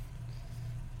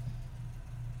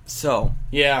 So,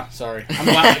 Yeah, sorry. I'm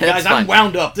wound, guys, I'm fine.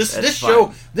 wound up. This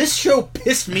fine. show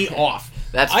pissed me off.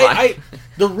 That's fine.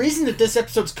 The reason that this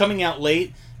episode's coming out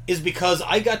late is because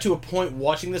I got to a point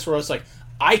watching this where I was like,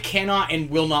 I cannot and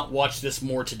will not watch this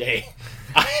more today.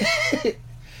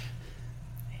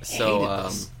 so hated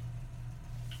this.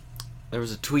 there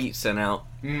was a tweet sent out.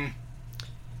 Mm.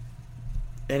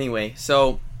 Anyway,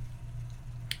 so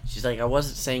she's like, I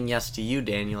wasn't saying yes to you,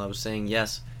 Daniel. I was saying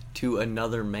yes to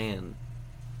another man.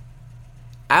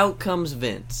 Out comes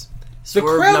Vince. The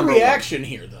Swerve crowd number reaction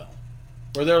here, though,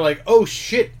 where they're like, "Oh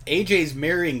shit, AJ's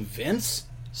marrying Vince."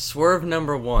 Swerve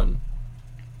number 1.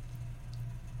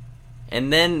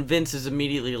 And then Vince is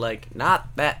immediately like, not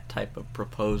that type of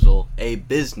proposal, a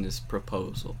business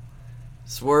proposal.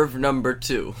 Swerve number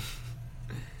 2.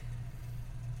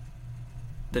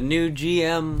 The new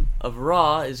GM of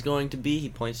Raw is going to be, he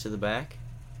points to the back,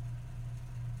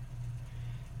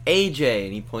 AJ,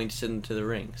 and he points into the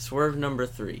ring. Swerve number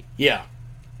 3. Yeah,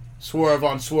 swerve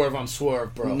on swerve on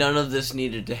swerve, bro. None of this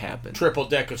needed to happen. Triple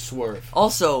deck of swerve.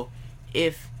 Also,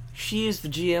 if she is the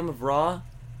GM of Raw,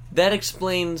 that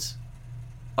explains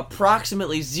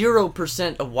approximately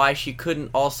 0% of why she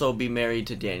couldn't also be married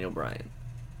to Daniel Bryan.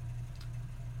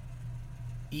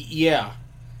 Yeah.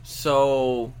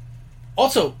 So,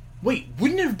 Also, wait,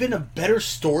 wouldn't it have been a better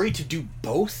story to do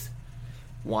both?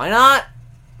 why not?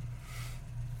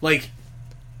 Like,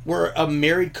 we're a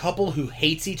married couple who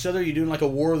hates each other. You're doing like a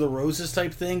War of the Roses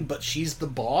type thing, but she's the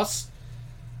boss.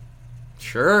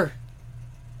 Sure.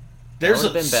 There's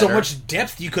would've been so better. much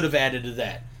depth you could have added to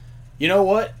that. You know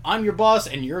what? I'm your boss,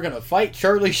 and you're gonna fight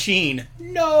Charlie Sheen.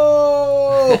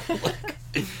 No,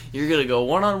 You're gonna go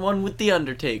one-on-one with The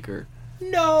Undertaker.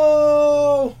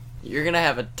 no, You're gonna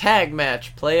have a tag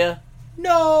match, playa.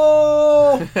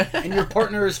 no. And your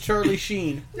partner is Charlie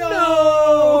Sheen.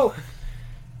 No.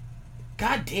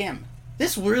 God damn.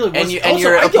 This really was. And, and also,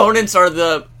 your I don't- opponents are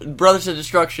the Brothers of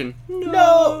Destruction.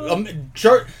 No.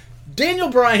 Daniel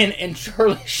Bryan and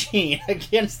Charlie Sheen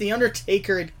against The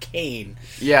Undertaker and Kane.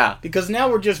 Yeah. Because now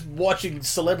we're just watching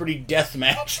Celebrity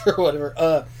Deathmatch or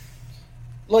whatever.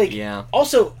 Yeah.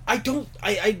 Also, I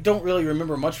don't really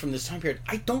remember much from this time period.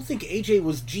 I don't think AJ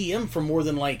was GM for more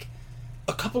than like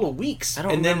a couple of weeks. I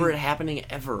don't And remember then, it happening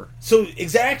ever. So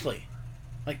exactly,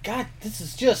 like God, this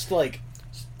is just like,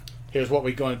 here's what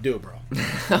we're going to do, bro.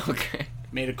 Okay.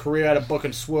 Made a career out of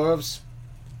booking swerves.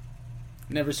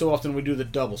 And every so often we do the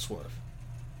double swerve.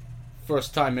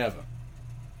 First time ever.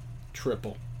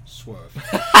 Triple swerve.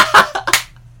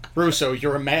 Russo,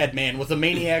 you're a madman with a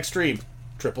maniac's dream.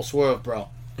 Triple swerve, bro.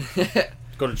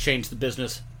 Going to change the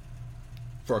business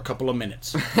for a couple of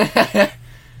minutes.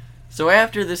 So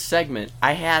after this segment,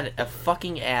 I had a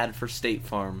fucking ad for State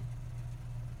Farm.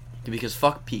 Because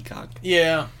fuck Peacock.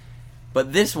 Yeah.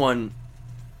 But this one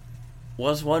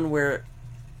was one where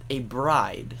a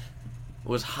bride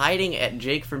was hiding at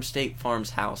Jake from State Farm's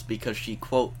house because she,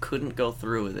 quote, couldn't go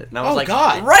through with it. And I was Oh, like,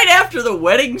 God. right after the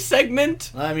wedding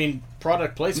segment? I mean,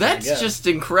 product placement. I That's guess. just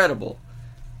incredible.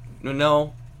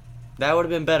 No, that would have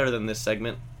been better than this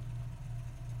segment.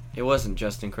 It wasn't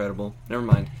just incredible. Never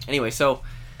mind. Anyway, so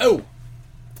Oh!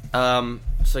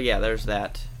 so yeah, there's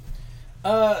that.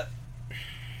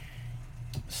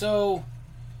 So,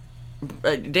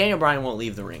 Daniel Bryan won't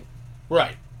leave the ring.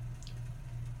 right.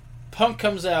 Punk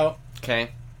comes out,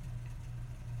 Okay.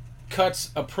 cuts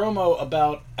a promo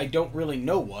about I don't really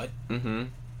know what, Mm-hmm.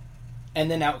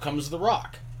 and then out comes The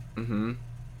Rock. Mm-hmm.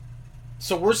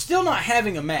 So we're still not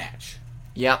having a match.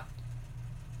 Yep.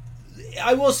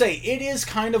 I will say, it is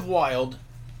kind of wild,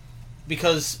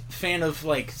 because fan of,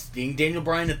 like, seeing Daniel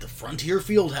Bryan at the Frontier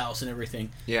Fieldhouse and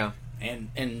everything, Yeah.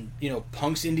 and you know,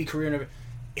 Punk's indie career and everything,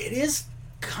 it is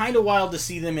kind of wild to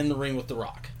see them in the ring with The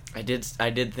Rock. I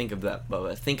did think of that,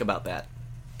 Bubba. Think about that.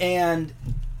 And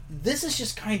this is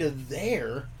just kind of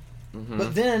there. Mm-hmm.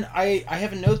 But then I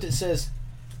have a note that says,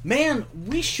 man,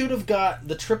 we should have got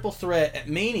the triple threat at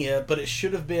Mania, but it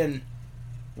should have been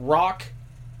Rock,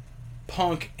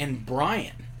 Punk, and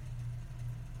Bryan.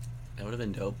 That would have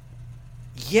been dope.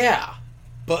 Yeah.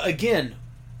 But again,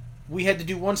 we had to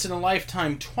do once in a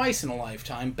lifetime, twice in a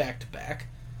lifetime, back to back.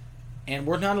 and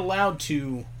we're not allowed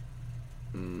to.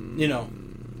 You know,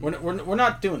 we're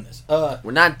not doing this.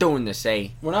 We're not doing this, eh?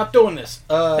 We're not doing this.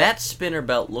 That spinner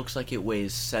belt looks like it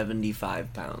weighs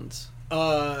 75 pounds.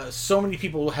 So many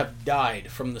people have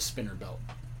died from the spinner belt.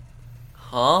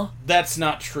 Huh? That's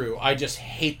not true. I just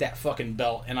hate that fucking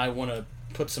belt, and I want to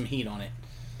put some heat on it.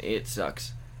 It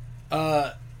sucks.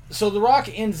 So The Rock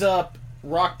ends up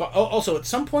also, at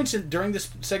some points during this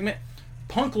segment,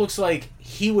 Punk looks like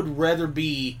he would rather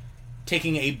be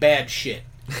taking a bad shit.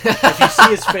 If you see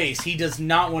his face, he does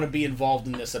not want to be involved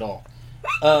in this at all.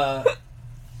 Rock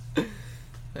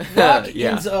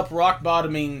ends up rock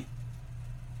bottoming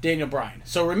Daniel Bryan.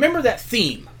 So remember that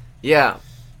theme. Yeah.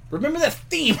 Remember that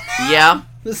theme. Yeah.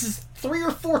 This is 3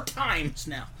 or 4 times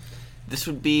now. This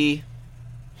would be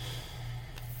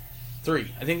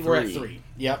 3. I think we're at 3.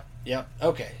 Yep.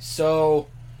 Okay, so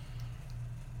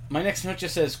my next note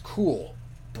just says, cool.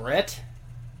 Bret?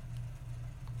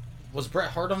 Was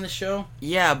Bret Hart on this show?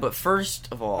 Yeah, but first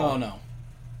of all... Oh, no.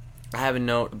 I have a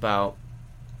note about...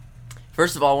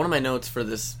 First of all, one of my notes for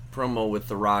this promo with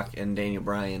The Rock and Daniel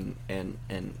Bryan and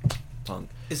Punk.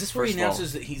 Is this where he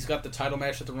announces that he's got the title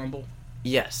match at the Rumble?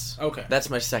 Yes. Okay. That's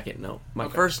my second note. My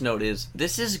first note is,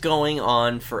 this is going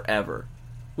on forever.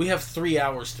 We have 3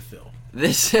 hours to fill.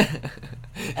 This...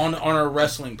 on our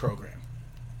wrestling program.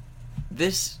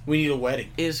 This... We need a wedding.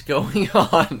 ...is going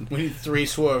on. We need 3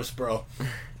 swerves, bro.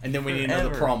 And then we need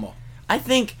another promo. I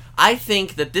think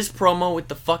that this promo with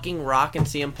the fucking Rock and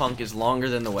CM Punk is longer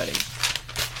than the wedding.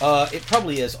 It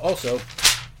probably is. Also, you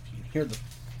can hear the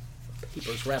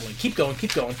papers rattling. Keep going.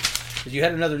 Because you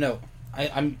had another note.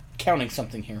 I'm counting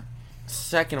something here.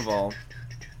 Second of all,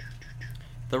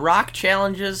 The Rock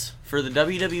challenges for the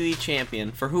WWE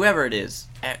Champion, for whoever it is,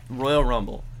 at Royal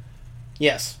Rumble.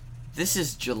 Yes. This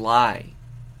is July.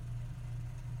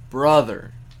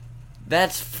 Brother.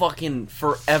 That's fucking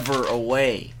forever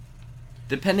away.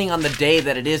 Depending on the day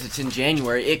that it is, it's in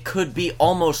January. It could be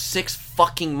almost 6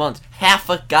 fucking months. Half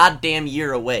a goddamn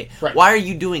year away. Right. Why are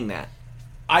you doing that?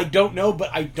 I don't know, but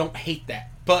I don't hate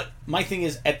that. But my thing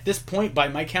is, at this point, by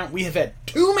my count, we have had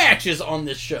 2 matches on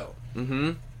this show.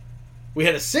 Mm-hmm. We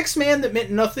had a 6-man that meant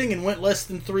nothing and went less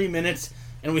than 3 minutes,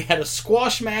 and we had a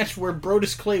squash match where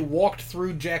Brodus Clay walked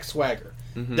through Jack Swagger.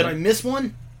 Mm-hmm. Did I miss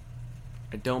one?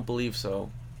 I don't believe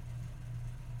so.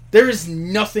 There is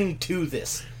nothing to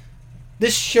this.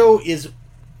 This show is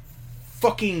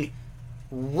fucking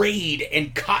Raid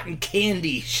and cotton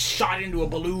candy shot into a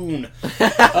balloon.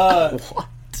 What?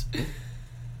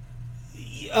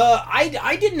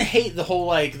 I didn't hate the whole,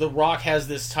 like, The Rock has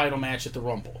this title match at the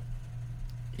Rumble.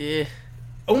 Yeah.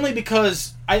 Only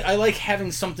because I like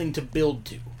having something to build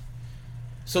to.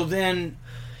 So then...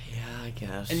 Yeah, I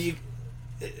guess. And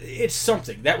it's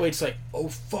something. That way it's like, oh,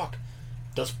 fuck.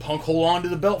 Does Punk hold on to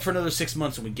the belt for another 6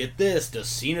 months and we get this? Does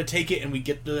Cena take it and we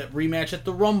get the rematch at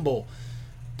the Rumble?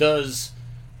 Does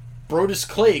Brodus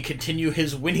Clay continue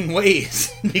his winning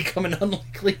ways and become an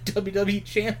unlikely WWE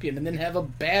champion and then have a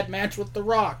bad match with The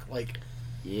Rock? Like,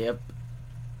 yep.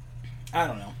 I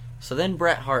don't know. So then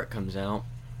Bret Hart comes out.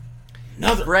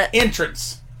 Another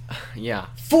entrance. Yeah.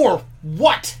 For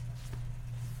what?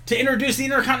 To introduce the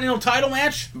Intercontinental title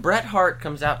match? Bret Hart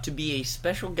comes out to be a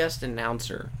special guest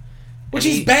announcer. Which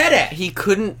he's bad at. He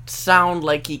couldn't sound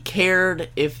like he cared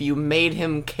if you made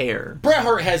him care. Bret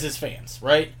Hart has his fans,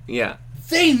 right? Yeah.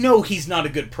 They know he's not a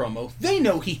good promo. They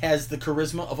know he has the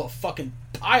charisma of a fucking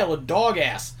pile of dog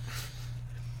ass.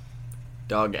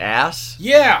 Dog ass?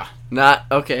 Yeah. Not...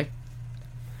 Okay.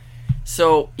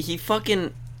 So, he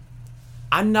fucking...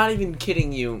 I'm not even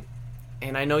kidding you.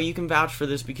 And I know you can vouch for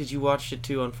this because you watched it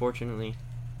too, unfortunately.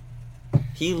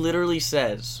 He literally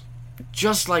says,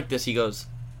 just like this, he goes...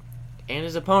 And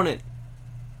his opponent,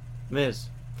 Miz.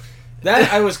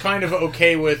 That I was kind of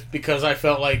okay with because I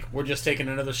felt like we're just taking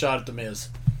another shot at the Miz.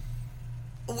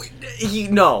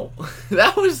 No.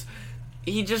 That was...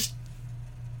 He just...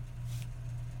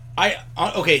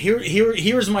 Okay,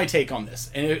 here's my take on this.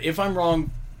 And if I'm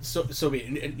wrong, so be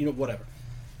it. And, you know, whatever.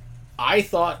 I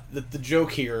thought that the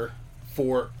joke here,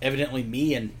 for evidently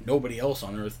me and nobody else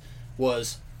on Earth,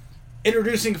 was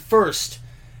introducing first...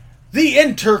 the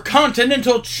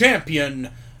Intercontinental Champion,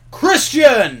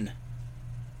 Christian!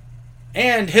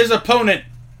 And his opponent,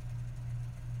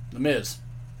 The Miz.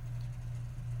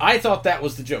 I thought that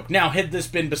was the joke. Now, had this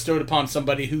been bestowed upon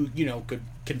somebody who, you know, could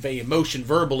convey emotion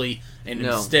verbally, and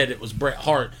instead it was Bret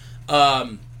Hart,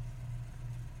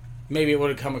 maybe it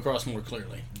would have come across more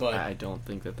clearly. But I don't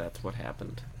think that that's what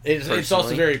happened. It's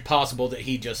also very possible that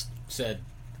he just said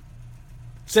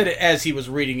it as he was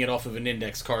reading it off of an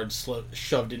index card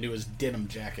shoved into his denim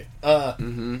jacket. But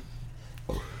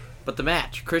the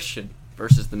match, Christian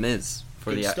versus The Miz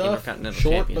for Good the stuff. Intercontinental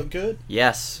Short Champion. but good.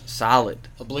 Yes, solid.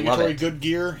 Obligatory Love it. good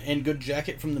gear and good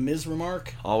jacket from the Miz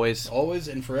remark. Always. Always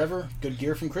and forever. Good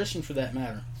gear from Christian for that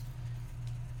matter.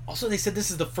 Also, they said this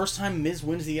is the first time Miz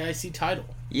wins the IC title,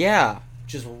 Yeah.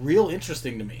 which is real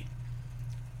interesting to me.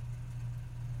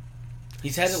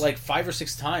 He's had it like 5 or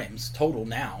 6 times total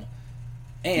now.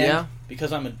 And, Yeah.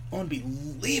 because I'm an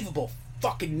unbelievable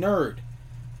fucking nerd,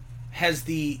 has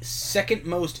the second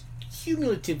most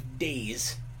cumulative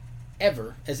days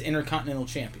ever as Intercontinental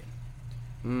Champion.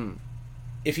 Mm.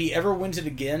 If he ever wins it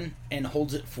again and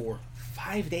holds it for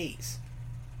 5 days,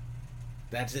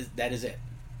 that is it.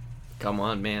 Come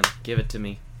on, man. Give it to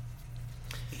me.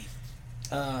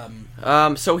 Um,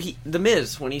 So The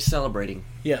Miz, when he's celebrating,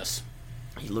 yes.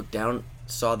 he looked down,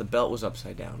 saw the belt was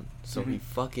upside down, so Mm-hmm. he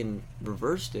fucking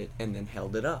reversed it and then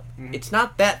held it up. Mhm. It's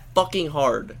not that fucking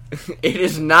hard. It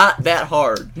is not that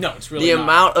hard. No, it's really The not.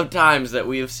 amount of times that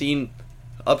we have seen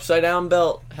upside down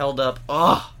belt held up.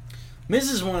 Ah, Miz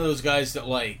is one of those guys that,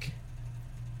 like,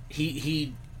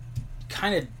 he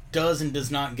kind of does and does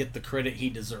not get the credit he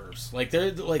deserves. Like,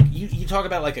 they're like you talk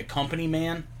about like a company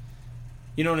man.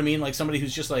 You know what I mean? Like somebody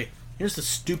who's just like, here's the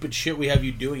stupid shit we have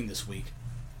you doing this week.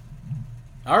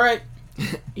 All right,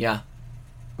 yeah.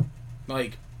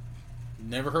 like,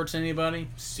 never hurts anybody.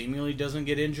 Seemingly doesn't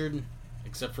get injured,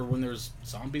 except for when there's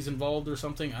zombies involved or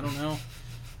something. I don't know.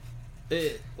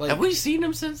 Have we seen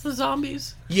him since the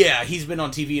zombies? Yeah, he's been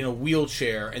on TV in a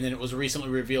wheelchair, and then it was recently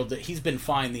revealed that he's been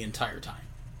fine the entire time.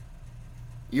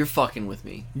 You're fucking with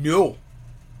me. No.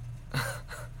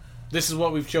 This is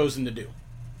what we've chosen to do.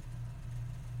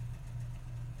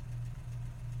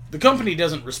 The company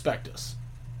doesn't respect us.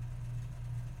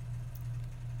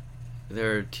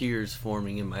 There are tears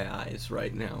forming in my eyes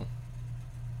right now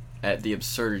at the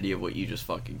absurdity of what you just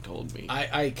fucking told me.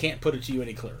 I can't put it to you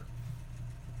any clearer.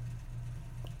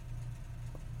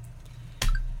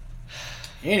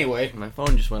 Anyway, My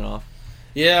phone just went off.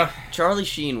 yeah, Charlie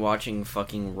Sheen watching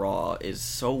fucking Raw is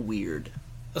so weird.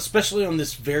 especially on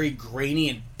this very grainy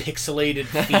and pixelated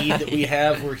feed that we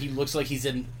have where he looks like he's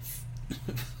in...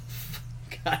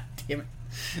 God damn it.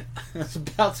 I was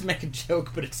about to make a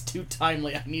joke, but it's too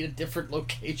timely. I need a different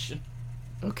location.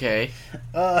 Okay.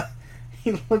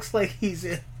 He looks like he's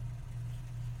in...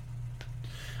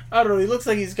 I don't know, he looks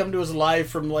like he's come to us live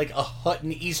from, like, a hut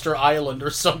in Easter Island or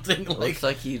something. Looks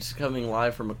like he's coming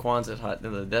live from a Quonset hut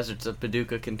in the deserts of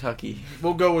Paducah, Kentucky.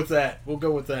 We'll go with that. We'll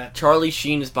go with that. Charlie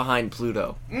Sheen is behind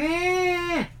Pluto.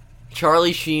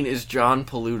 Charlie Sheen is John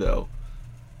Paluto.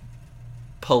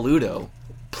 Paluto?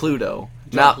 Pluto.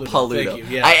 Not Pluto, Paluto. thank you,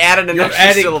 yeah. I added an You're extra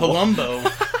adding syllable.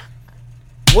 Palumbo.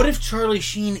 What if Charlie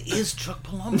Sheen is Chuck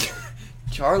Palumbo?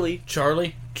 Charlie.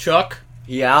 Charlie, Chuck,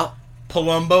 Yeah.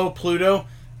 Palumbo, Pluto.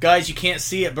 Guys, you can't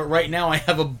see it, but right now I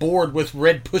have a board with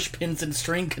red push pins and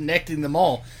string connecting them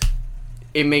all.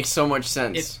 It makes so much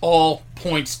sense. It all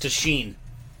points to Sheen.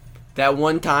 That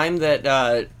one time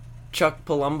that Chuck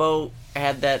Palumbo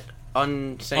had that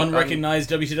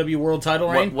Unrecognized WCW World Title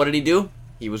reign. What did he do?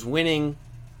 He was winning.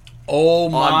 Oh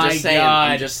my I'm just saying.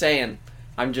 god!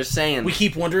 I'm just saying. We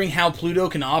keep wondering how Pluto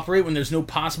can operate when there's no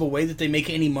possible way that they make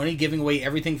any money giving away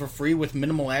everything for free with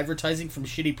minimal advertising from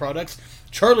shitty products.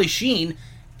 Charlie Sheen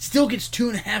still gets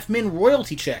 2.5 men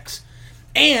royalty checks.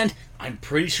 And I'm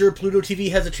pretty sure Pluto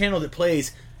TV has a channel that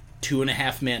plays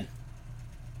 2.5 men.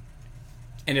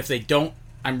 And if they don't,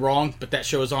 I'm wrong, but that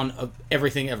show is on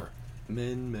everything ever.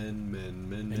 Men.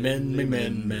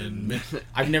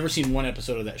 I've never seen one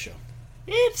episode of that show.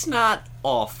 It's not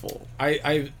awful.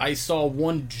 I saw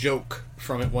one joke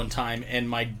from it one time, and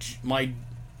my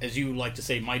as you like to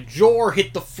say, my jaw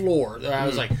hit the floor. I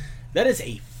was like, that is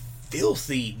a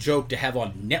filthy joke to have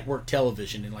on network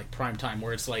television in like prime time,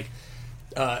 where it's like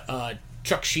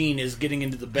Chuck Sheen is getting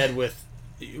into the bed with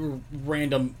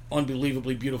random,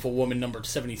 unbelievably beautiful woman number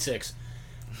 76,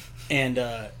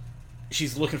 and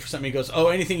she's looking for something. He goes, "Oh,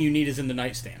 anything you need is in the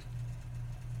nightstand."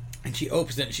 And she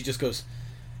opens it, and she just goes,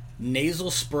 "Nasal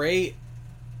spray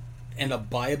and a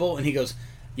Bible?" And he goes,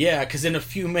 "Yeah, because in a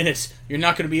few minutes you're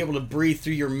not going to be able to breathe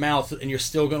through your mouth, and you're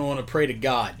still going to want to pray to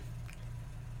God."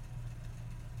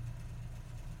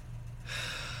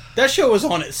 That show was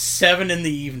on at 7 in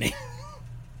the evening.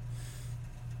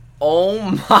 Oh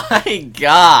my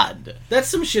god. That's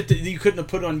some shit that you couldn't have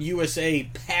put on USA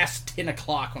past 10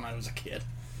 o'clock when I was a kid.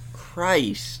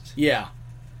 Christ. Yeah.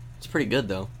 It's pretty good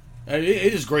though. It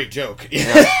is a great joke.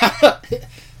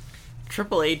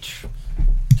 Triple H.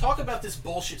 Talk about this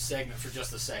bullshit segment for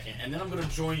just a second, and then I'm going to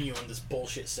join you on this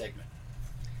bullshit segment.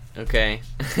 Okay.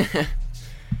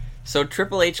 So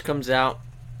Triple H comes out,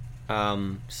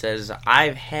 says,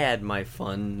 "I've had my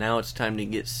fun, now it's time to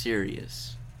get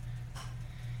serious."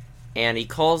 and he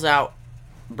calls out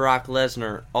Brock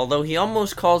Lesnar, although he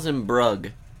almost calls him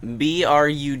Brug.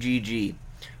 B-R-U-G-G.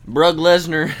 Brug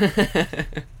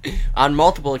Lesnar on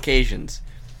multiple occasions.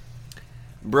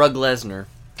 Brug Lesnar.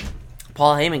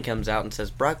 Paul Heyman comes out and says,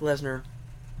 Brock Lesnar,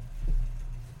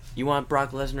 you want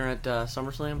Brock Lesnar at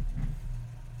SummerSlam?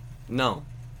 No.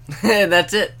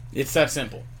 That's it. It's that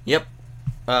simple. Yep.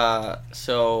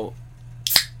 So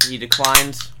he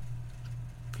declines.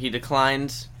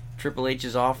 Triple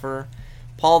H's offer.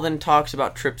 Paul then talks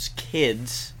about Tripp's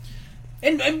kids.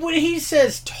 And when he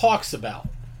says talks about,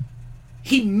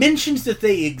 he mentions that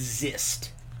they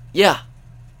exist. Yeah.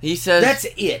 He says... That's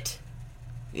it.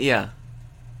 Yeah.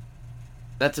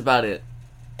 That's about it.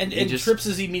 And Trips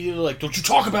is immediately like, don't you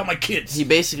talk about my kids. He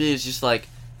basically is just like,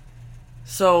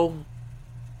 so,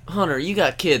 Hunter, you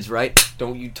got kids, right?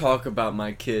 Don't you talk about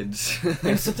my kids.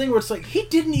 And it's the thing where it's like, he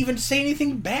didn't even say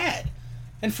anything bad.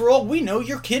 And for all we know,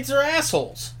 your kids are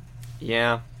assholes.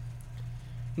 Yeah.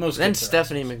 Most then kids are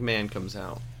Stephanie assholes. McMahon comes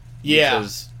out. Yeah.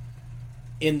 Because,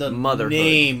 in the motherhood.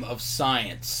 name of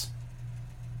science.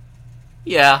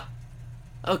 yeah.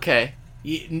 Okay.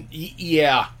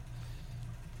 Yeah.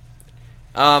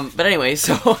 But anyway,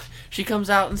 so she comes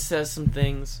out and says some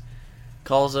things,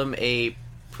 calls him a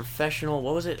professional,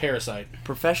 what was it? Parasite.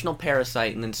 Professional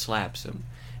parasite, and then slaps him.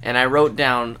 And I wrote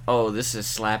down, oh, this is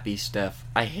Slappy Steph.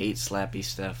 I hate Slappy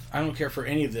Steph. I don't care for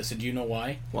any of this, and do you know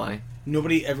why? Why?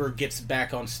 Nobody ever gets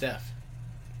back on Steph.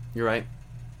 You're right.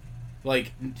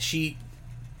 Like, she,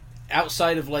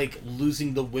 outside of, like,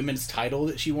 losing the women's title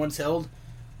that she once held,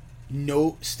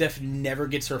 no, Steph never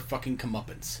gets her fucking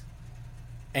comeuppance.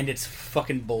 And it's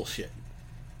fucking bullshit.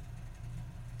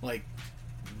 Like,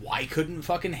 why couldn't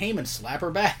fucking Heyman slap her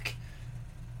back?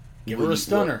 Give her a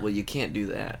stunner. Well, you can't do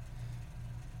that.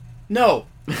 No.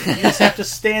 You just have to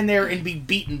stand there and be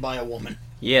beaten by a woman.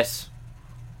 Yes.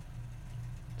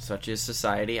 Such is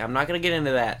society. I'm not going to get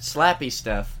into that. Slappy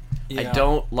Steph. Yeah. I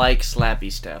don't like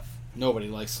Slappy Steph. Nobody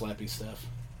likes slappy Steph.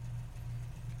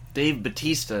 Dave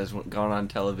Batista has gone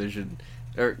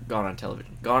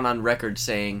on record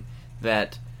saying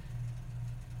that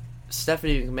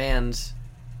Stephanie McMahon's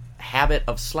habit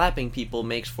of slapping people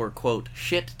makes for, quote,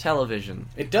 shit television.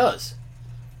 It does.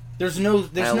 There's no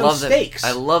stakes.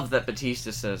 I love that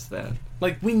Batista says that.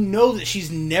 Like, we know that she's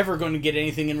never going to get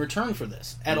anything in return for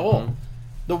this at all.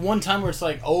 The one time where it's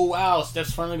like, oh wow,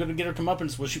 Steph's finally going to get her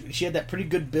comeuppance was she had that pretty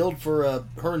good build for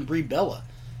her and Brie Bella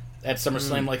at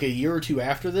SummerSlam like a year or two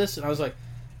after this, and I was like,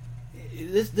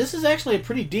 this is actually a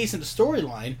pretty decent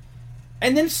storyline.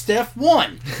 And then Steph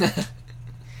won.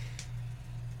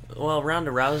 Well, Ronda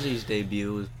Rousey's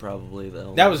debut was probably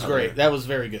That was great. That was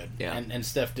very good. Yeah. And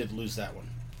Steph did lose that one.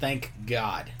 Thank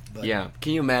God. But, yeah,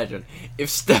 can you imagine if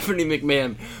Stephanie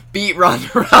McMahon beat Ronda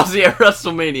Rousey at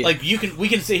WrestleMania? Like, we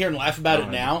can sit here and laugh about it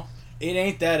now. It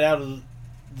ain't that out of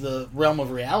the realm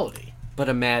of reality. But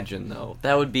imagine, though,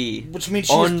 that would be which means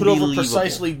she has put over unbelievable.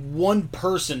 precisely one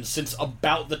person since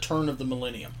about the turn of the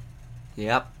millennium.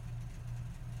 Yep.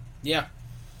 Yeah.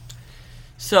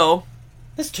 So,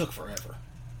 This took forever.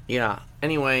 yeah.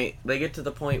 Anyway, they get to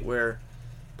the point where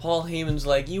Paul Heyman's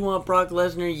like, you want Brock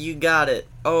Lesnar? You got it.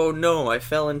 Oh no, I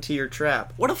fell into your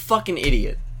trap. What a fucking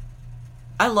idiot.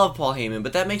 I love Paul Heyman,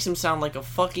 but that makes him sound like a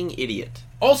fucking idiot.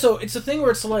 Also, it's a thing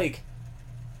where it's like,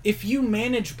 if you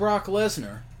manage Brock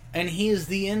Lesnar, and he is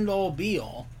the end-all,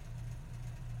 be-all,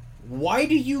 why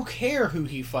do you care who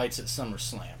he fights at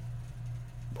SummerSlam?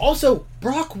 Also,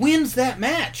 Brock wins that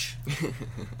match.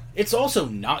 It's also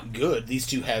not good. These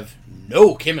two have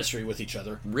no chemistry with each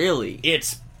other. Really?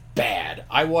 It's bad.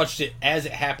 I watched it as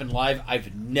it happened live.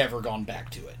 I've never gone back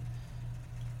to it.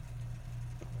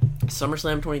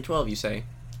 SummerSlam 2012, you say?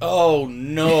 Oh,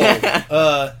 no.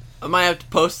 I might have to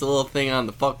post a little thing on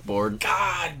the fuck board.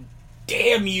 God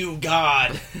damn you,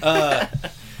 God.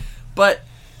 But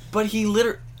he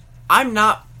literally... I'm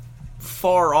not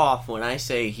far off when I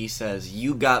say he says,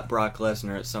 you got Brock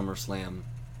Lesnar at SummerSlam.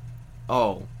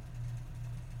 Oh.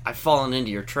 I've fallen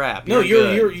into your trap. No,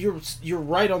 You're you're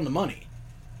right on the money.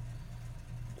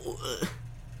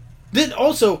 Then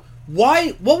also,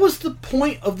 what was the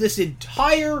point of this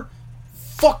entire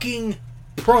fucking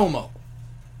promo?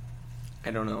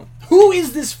 I don't know. Who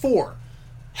is this for?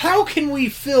 How can we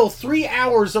fill 3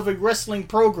 hours of a wrestling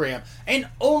program and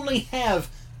only have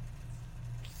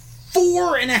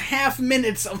 4.5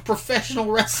 minutes of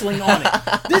professional wrestling on it?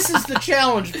 This is the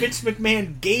challenge Vince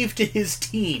McMahon gave to his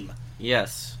team.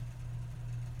 Yes.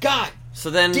 God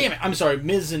So then... damn it. I'm sorry,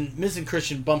 Miz and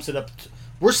Christian bumps it up.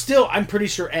 We're still, I'm pretty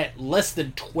sure, at less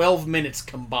than 12 minutes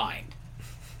combined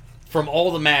from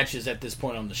all the matches at this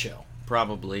point on the show.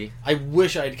 Probably. I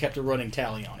wish I had kept a running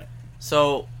tally on it.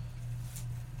 So,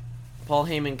 Paul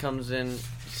Heyman comes in,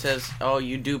 says, "Oh,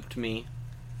 you duped me,"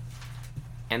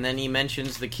 and then he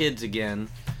mentions the kids again.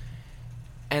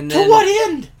 And then, to what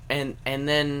end? And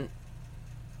then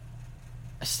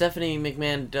Stephanie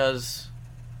McMahon does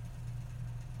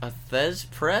a Thez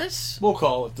press, We'll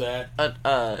call it that.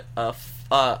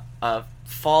 a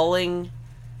falling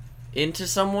into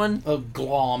someone. A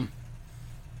glom.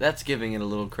 That's giving it a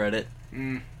little credit.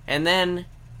 Mm. And then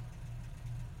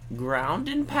ground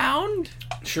and pound.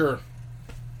 Sure.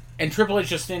 And Triple H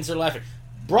just stands there laughing.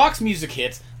 Brock's music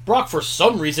hits. Brock, for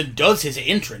some reason, does his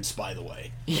entrance, by the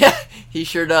way. Yeah, he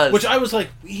sure does. Which I was like,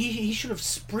 he should have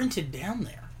sprinted down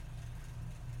there.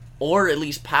 Or at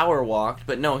least power walked,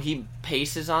 but no, he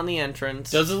paces on the entrance.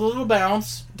 Does a little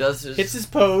bounce. Does his... Hits his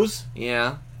pose.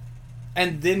 Yeah.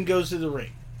 And then goes to the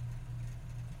ring.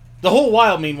 The whole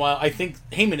while, meanwhile, I think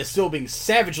Heyman is still being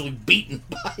savagely beaten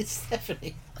by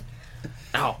Stephanie.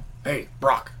 Ow. Hey,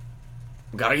 Brock.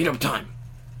 We gotta eat up time.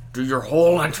 Do your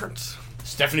whole entrance.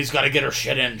 Stephanie got to get her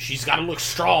shit in. She's got to look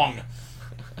strong.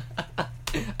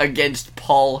 Against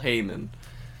Paul Heyman.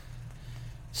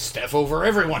 Steph over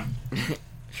everyone.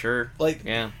 Sure. Like,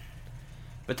 yeah.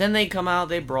 But then they come out,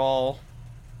 they brawl.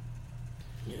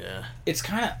 Yeah. it's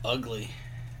kind of ugly.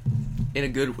 In a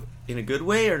good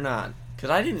way or not? Because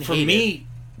I didn't For hate me,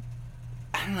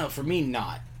 it. I don't know. For me,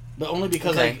 not. But only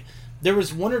because Okay. like there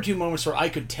was one or two moments where I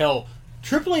could tell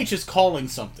Triple H is calling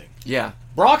something. Yeah.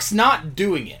 Brock's not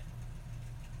doing it,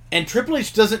 and Triple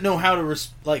H doesn't know how to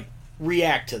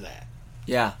react to that.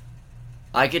 Yeah.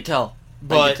 I could tell. I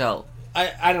But could tell.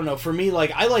 I don't know. For me,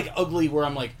 like I like ugly where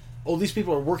I'm like, oh, these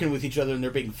people are working with each other and they're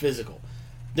being physical.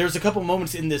 There's a couple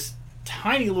moments in this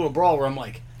tiny little brawl where I'm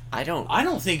like, I don't. I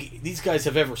don't think these guys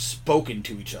have ever spoken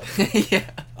to each other Yeah.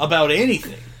 about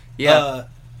anything. Yeah.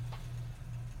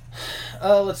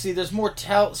 Let's see. There's more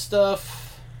tout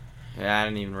stuff. Yeah, I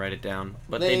didn't even write it down.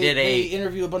 But They they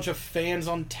interview a bunch of fans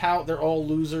on tout. They're all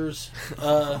losers.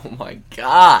 Oh my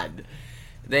god.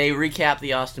 They recap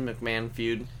the Austin McMahon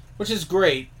feud. Which is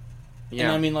great. Yeah.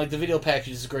 And I mean, like, the video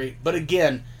package is great. But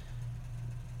again,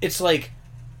 it's like,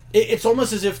 it's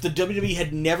almost as if the WWE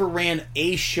had never ran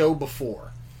a show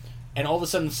before. And all of a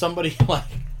sudden somebody, like,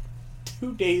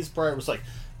 2 days prior was like,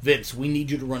 Vince, we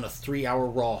need you to run a 3-hour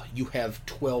Raw. You have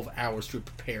 12 hours to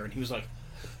prepare. And he was like,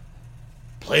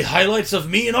 play highlights of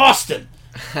me and Austin.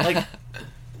 Like,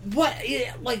 what?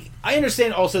 Yeah, like, I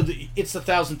understand also that it's the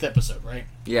 1000th episode, right?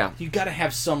 Yeah. You got to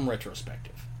have some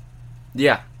retrospective.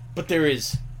 Yeah. But there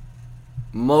is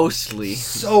Mostly.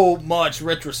 so much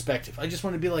retrospective. I just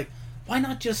want to be like, why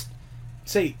not just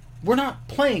say, we're not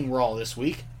playing Raw this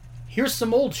week. Here's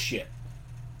some old shit.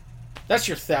 That's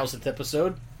your 1000th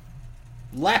episode.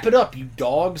 Lap it up, you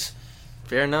dogs.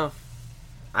 Fair enough.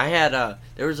 I had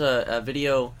there was a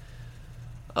video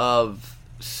of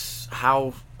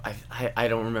how I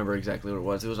don't remember exactly what it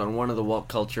was. It was on one of the What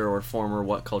Culture or former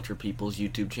What Culture people's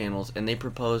YouTube channels, and they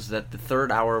proposed that the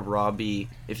third hour of Raw be,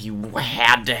 if you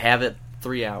had to have it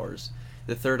 3 hours,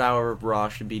 the third hour of Raw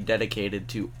should be dedicated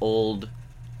to old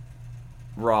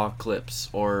Raw clips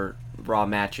or Raw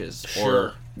matches Sure.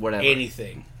 or whatever.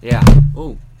 Anything. Yeah.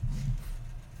 Ooh.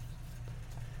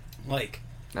 Like,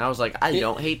 And I was like, I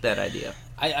don't hate that idea.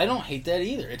 I don't hate that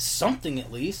either. It's something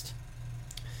at least.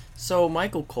 So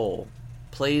Michael Cole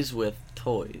plays with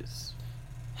toys.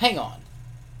 Hang on.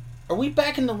 Are we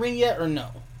back in the ring yet or no?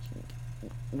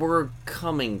 We're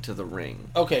coming to the ring.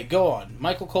 Okay, go on.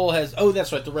 Michael Cole has... Oh,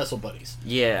 that's right, the Wrestle Buddies.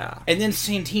 Yeah. And then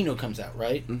Santino comes out,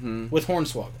 right? Mm-hmm. With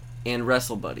Hornswoggle. And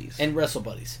Wrestle Buddies. And Wrestle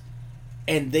Buddies.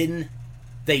 And then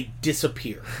they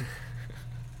disappear.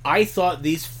 I thought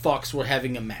these fucks were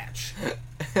having a match.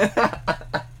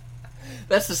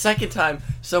 That's the second time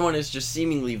someone has just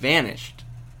seemingly vanished.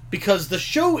 Because the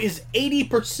show is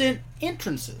 80%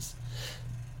 entrances.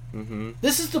 Mm-hmm.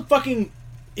 This is the fucking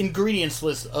ingredients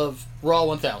list of Raw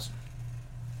 1000.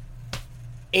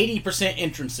 80%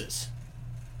 entrances.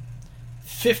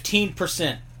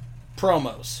 15%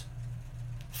 promos.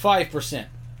 5%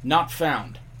 not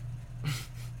found.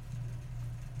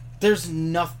 There's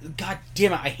nothing... God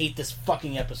damn it, I hate this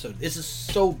fucking episode. This is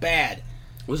so bad.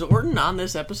 Was Orton on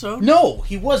this episode? No,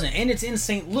 he wasn't. And it's in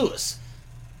St. Louis.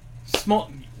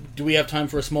 Small... Do we have time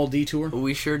for a small detour?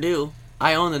 We sure do.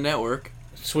 I own the network.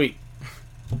 Sweet.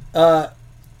 I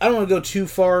don't want to go too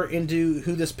far into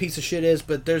who this piece of shit is,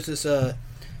 but there's this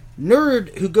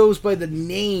nerd who goes by the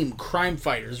name Crime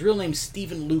Fighter. His real name's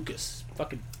Stephen Lucas.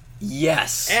 Fucking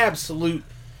Yes. absolute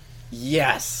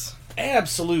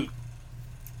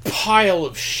pile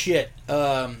of shit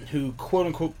who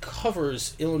quote-unquote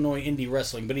covers Illinois indie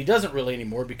wrestling, but he doesn't really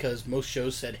anymore because most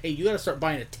shows said, hey, you gotta start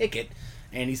buying a ticket,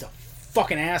 and he's a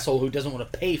fucking asshole who doesn't want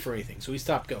to pay for anything, so he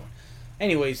stopped going.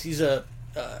 Anyways, he's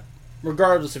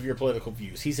regardless of your political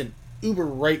views, he's an uber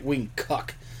right-wing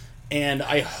cuck, and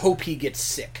I hope he gets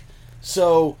sick.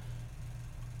 So,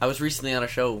 I was recently on a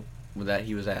show that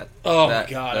he was at. Oh my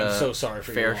god, I'm so sorry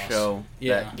for your fair loss. show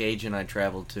Yeah. that Gage and I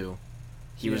traveled to.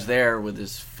 He was Yeah. there with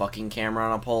his fucking camera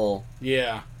on a pole.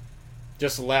 Yeah.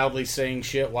 Just loudly saying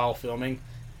shit while filming.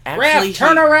 Actually, Raph,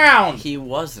 turn around! He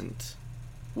wasn't.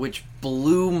 Which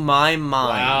blew my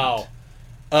mind.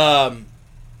 Wow.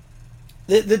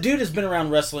 The dude has been around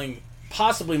wrestling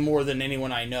possibly more than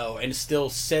anyone I know, and still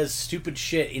says stupid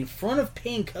shit in front of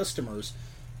paying customers.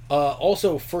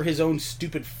 Also for his own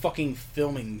stupid fucking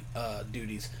filming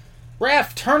duties.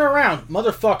 Raph, turn around,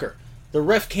 motherfucker. The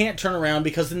ref can't turn around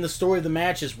because then the story of the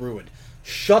match is ruined.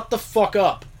 Shut the fuck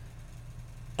up.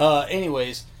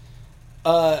 Anyways,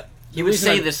 He would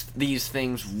say these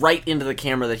things right into the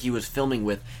camera that he was filming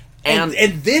with, and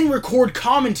then record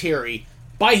commentary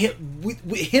by him, with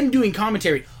him doing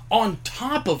commentary on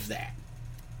top of that,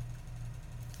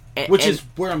 which is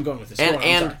where I'm going with this.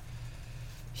 And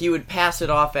he would pass it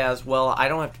off as, well, I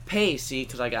don't have to pay, see,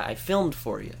 because I filmed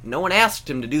for you. No one asked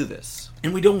him to do this.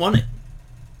 And we don't want it.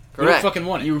 Correct. We don't fucking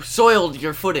want it. You soiled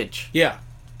your footage. Yeah.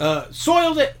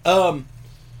 Soiled it.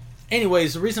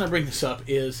 Anyways, the reason I bring this up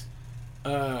is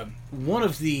one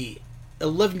of the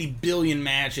 11 billion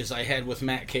matches I had with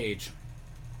Matt Cage.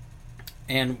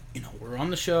 And, we're on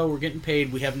the show, we're getting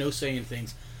paid, we have no say in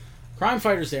things. Crime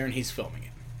Fighter's there and he's filming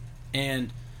it.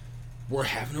 And we're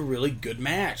having a really good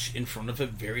match in front of a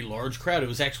very large crowd. It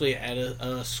was actually at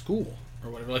a school,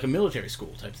 or whatever, like a military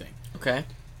school type thing. Okay.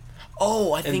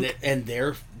 Oh, I think... And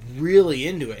they're really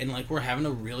into it, and, we're having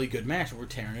a really good match, and we're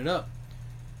tearing it up.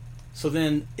 So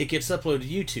then it gets uploaded to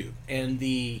YouTube, and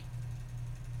the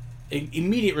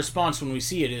immediate response when we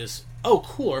see it is, oh,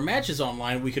 cool, our match is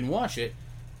online, we can watch it.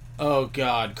 Oh,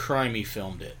 God, Crimey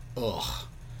filmed it. Ugh.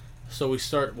 So we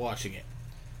start watching it.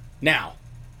 Now,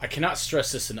 I cannot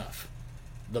stress this enough.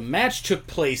 The match took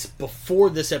place before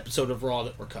this episode of Raw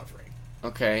that we're covering.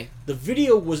 Okay. The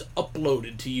video was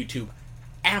uploaded to YouTube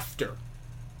after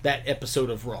that episode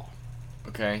of Raw.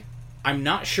 Okay. I'm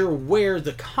not sure where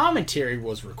the commentary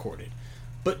was recorded,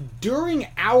 but during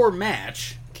our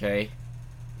match, Okay.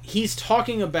 he's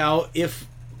talking about if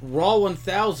Raw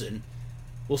 1000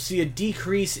 will see a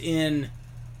decrease in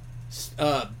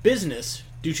business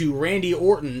due to Randy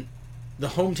Orton, the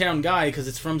hometown guy, because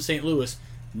it's from St. Louis,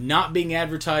 not being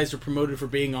advertised or promoted for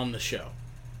being on the show.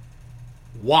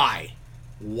 Why?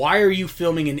 Why are you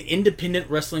filming an independent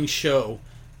wrestling show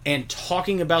and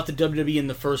talking about the WWE in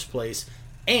the first place?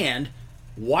 And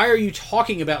why are you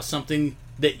talking about something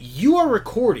that you are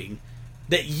recording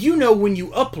that you know when you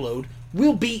upload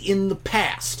will be in the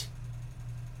past?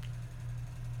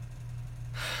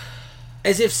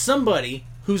 As if somebody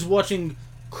who's watching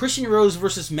Christian Rose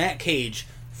versus Matt Cage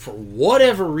for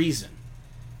whatever reason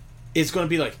is going to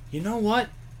be like, you know what?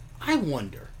 I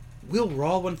wonder, will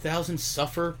Raw 1000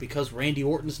 suffer because Randy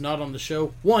Orton's not on the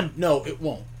show? One, no, it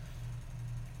won't.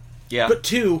 Yeah. But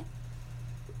two,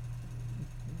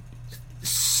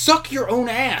 suck your own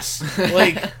ass.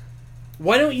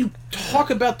 Why don't you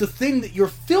talk about the thing that you're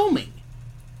filming?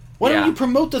 Why don't you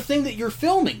promote the thing that you're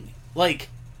filming?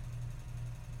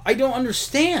 I don't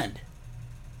understand.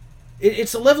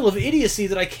 It's a level of idiocy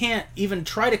that I can't even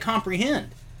try to comprehend.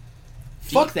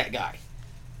 Fuck that guy.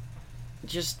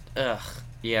 Just,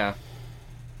 yeah.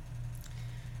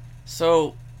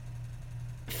 So,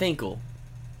 Finkel.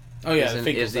 Oh yeah,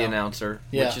 is the announcer,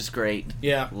 which is great.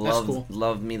 Yeah, that's cool.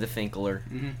 Love me the Finkler.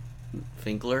 Mm-hmm.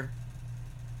 Finkler?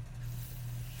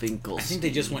 Finkel. I think they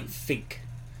just went Fink.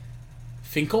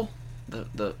 Finkel?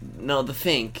 The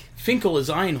Fink. Finkel is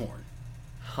Einhorn.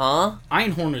 Huh?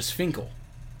 Einhorn is Finkel.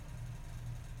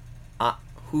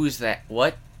 Who's that?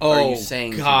 What are you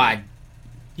saying? God.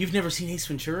 You've never seen Ace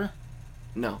Ventura?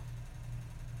 No.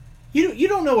 You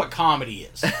don't know what comedy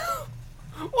is.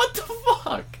 What the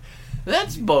fuck?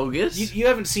 That's bogus. You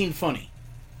haven't seen Funny.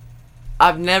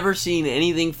 I've never seen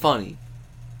anything funny.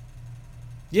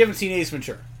 You haven't seen Ace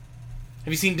Ventura.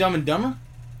 Have you seen Dumb and Dumber?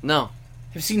 No.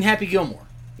 Have you seen Happy Gilmore?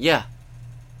 Yeah.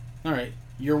 Alright.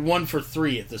 You're 1 for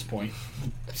 3 at this point.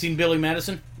 Seen Billy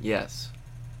Madison? Yes.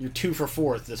 You're 2 for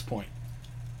 4 at this point.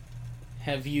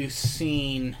 Have you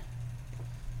seen...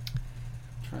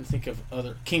 I'm trying to think of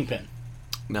other... Kingpin?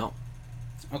 No.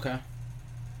 Okay.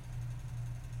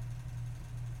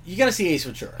 You gotta see Ace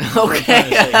Ventura.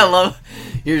 Okay, I love...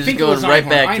 You're just Finkel going right Einhorn.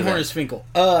 back to Einhorn that. is Finkel.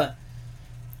 That's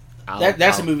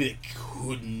a movie that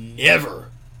could never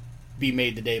be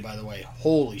made today, by the way.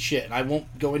 Holy shit. And I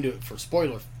won't go into it for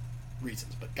spoiler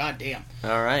reasons, but goddamn.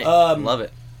 All right. Love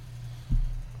it.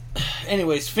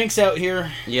 Anyways, Fink's out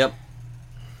here, Yep.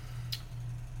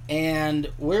 and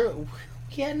where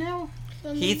we at now?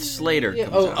 Heath Slater Yeah.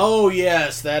 comes out. Oh,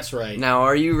 yes, that's right. Now,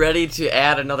 are you ready to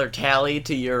add another tally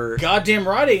to your... Goddamn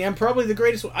right, I am probably the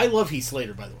greatest one. I love Heath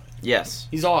Slater, by the way. Yes.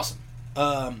 He's awesome.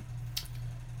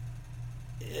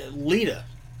 Lita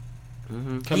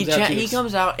Mm-hmm. comes out to He ex-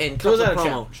 comes out and throws cuts a out a promo.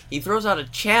 challenge. He throws out a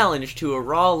challenge to a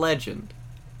Raw legend.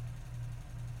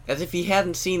 As if he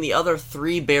hadn't seen the other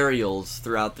 3 burials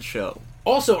throughout the show.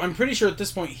 Also, I'm pretty sure at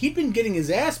this point he'd been getting his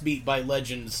ass beat by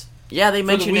legends Yeah, they for the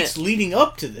mention weeks it. leading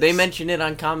up to this. They mention it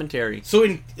on commentary. So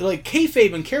in like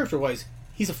kayfabe and character wise,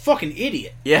 he's a fucking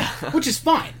idiot, Yeah. which is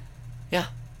fine. Yeah.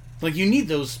 Like you need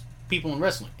those people in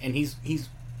wrestling, and he's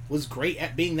was great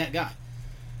at being that guy.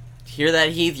 Hear that,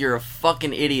 Heath? You're a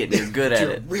fucking idiot and you're good at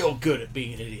You're it. real good at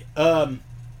being an idiot.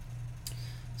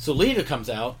 So Lita comes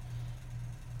out.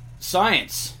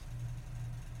 Science.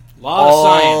 Lot of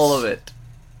science. All of it.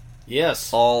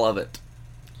 Yes. All of it.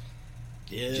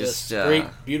 Yes. Just, Great,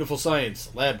 beautiful science.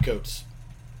 Lab coats.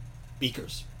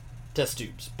 Beakers. Test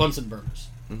tubes. Bunsen burners.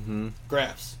 Mm-hmm.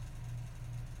 Graphs.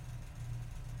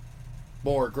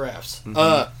 More graphs.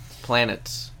 Mhm.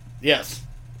 Planets. Yes.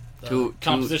 Two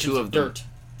Compositions of of them. dirt.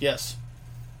 Yes.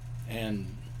 And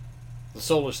the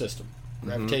solar system.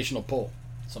 Gravitational pull.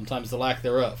 Sometimes the lack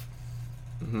thereof.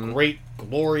 Mm-hmm. Great,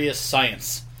 glorious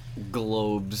science.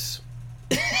 Globes.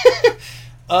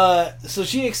 So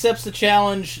she accepts the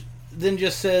challenge, then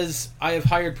just says, I have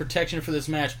hired protection for this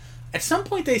match. At some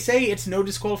point they say it's no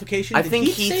disqualification. I Did think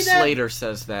Heath say Heath that? Slater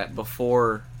says that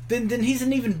before. Then he's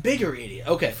an even bigger idiot.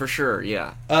 Okay. For sure,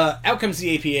 yeah. Out comes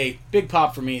the APA. Big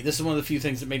pop for me. This is one of the few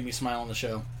things that made me smile on the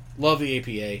show. Love the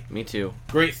APA. Me too.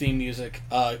 Great theme music.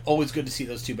 Always good to see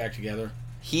those two back together.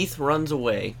 Heath runs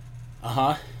away,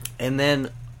 Uh-huh. and then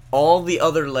all the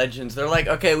other legends, they're like,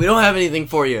 okay, we don't have anything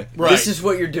for you. Right. This is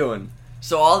what you're doing.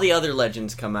 So all the other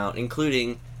legends come out,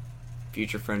 including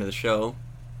future friend of the show,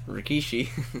 Rikishi.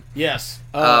 Yes.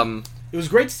 um, It was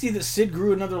great to see that Sid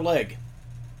grew another leg.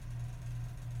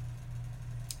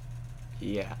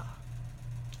 yeah.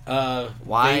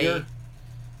 Why? Vader?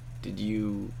 Did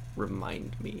you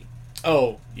remind me?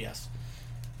 Oh, yes.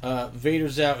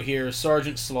 Vader's out here.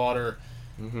 Sergeant Slaughter.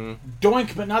 Mm-hmm.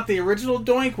 Doink, but not the original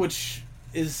Doink, which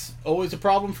is always a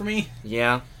problem for me.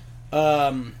 Yeah.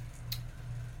 Who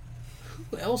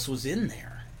else was in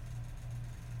there?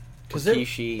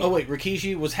 Rikishi. Oh, wait,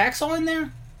 Rikishi. Was Hacksaw in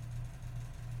there?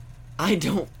 I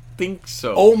don't think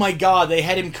so. Oh my god, they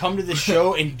had him come to the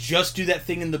show and just do that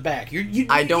thing in the back. I don't you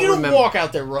don't remember. walk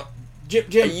out there, Jim.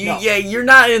 No. Yeah, you're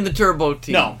not in the Turbo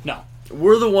team. No.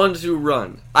 We're the ones who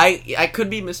run. I could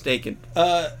be mistaken,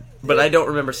 but I don't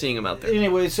remember seeing him out there.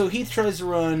 Anyway, so Heath tries to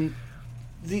run.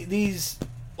 These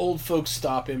old folks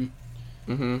stop him.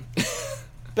 Mm-hmm.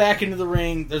 Back into the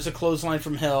ring. There's a clothesline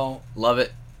from hell. Love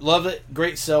it. Love it.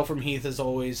 Great sell from Heath as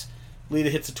always. Lita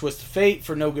hits a twist of fate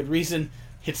for no good reason.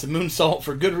 Hits a moonsault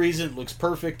for good reason. Looks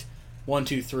perfect. 1,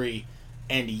 2, 3.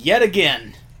 And yet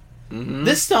again, Mm-hmm.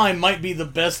 this time might be the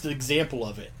best example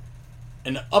of it.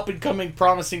 An up-and-coming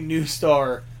promising new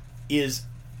star is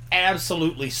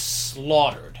absolutely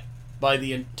slaughtered by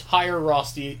the entire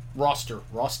roster.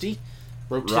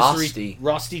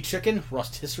 Rotisserie chicken?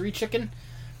 Rotisserie chicken?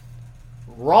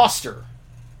 Roster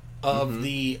of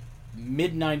the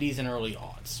mid-90s and early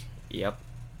aughts. Yep.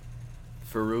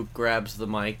 Farouk grabs the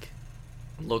mic,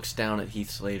 looks down at Heath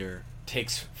Slater.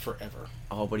 Takes forever.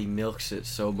 Oh, but he milks it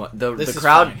so much. The This is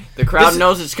crowd, fine. the crowd This-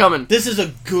 knows it's coming. This is a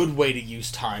good way to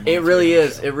use time. It on really the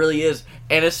is. show. It really is.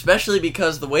 And especially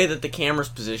because the way that the camera's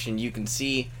positioned, you can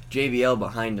see JBL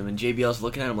behind him, and JBL's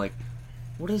looking at him like,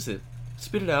 "What is it?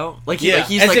 Spit it out!" Like, Yeah,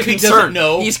 he's as like if he doesn't concerned.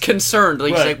 know. He's concerned.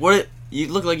 Like, Right. he's like, "What? You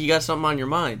look like you got something on your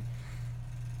mind."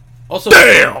 Also,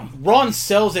 Damn! Ron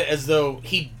sells it as though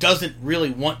he doesn't really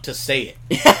want to say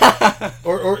it.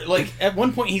 Or like, at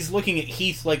one point he's looking at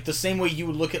Heath like the same way you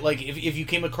would look at, like, if you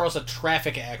came across a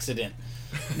traffic accident.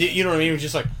 You know what I mean? It was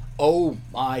just like, oh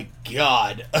my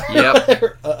god.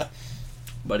 Yep.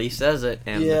 But he says it,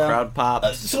 and Yeah. the crowd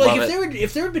pops. So, like, Love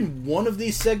if there had been one of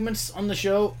these segments on the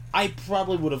show, I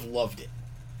probably would have loved it.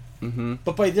 Mm-hmm.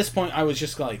 But by this point, I was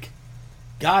just like,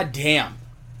 god damn.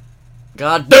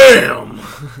 God damn!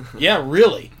 Yeah,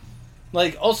 really.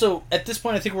 Like, also, at this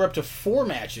point, I think we're up to 4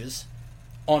 matches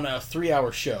on a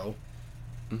 3-hour show,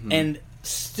 and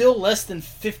still less than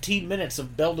 15 minutes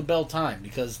of bell-to-bell time,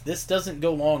 because this doesn't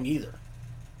go long either.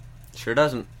 Sure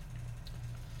doesn't.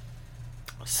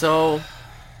 So,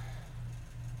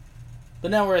 But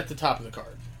now we're at the top of the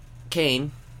card.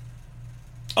 Kane.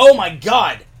 Oh my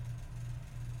god!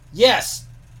 Yes!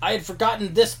 I had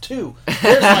forgotten this too.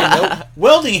 There's my note.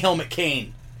 Welding helmet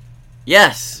Kane.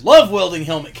 Yes. Love wielding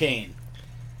helmet Kane.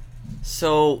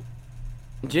 So,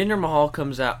 Jinder Mahal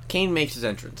comes out. Kane makes his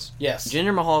entrance. Yes.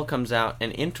 Jinder Mahal comes out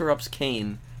and interrupts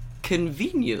Kane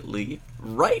conveniently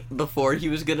right before he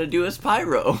was going to do his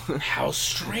pyro. How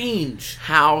strange.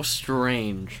 How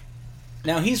strange.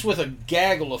 Now, he's with a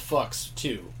gaggle of fucks,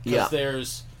 too. Because Yeah.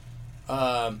 there's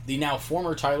the now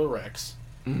former Tyler Rex,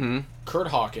 Mm-hmm. Kurt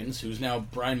Hawkins, who's now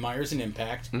Brian Myers in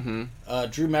Impact, Mm-hmm.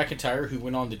 Drew McIntyre, who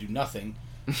went on to do nothing,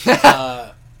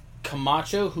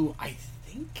 Camacho, who I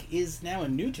think is now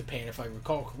in New Japan, if I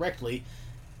recall correctly,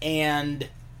 and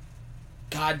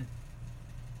God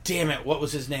damn it, what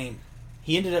was his name?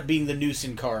 He ended up being the new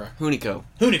Sin Cara. Hunico.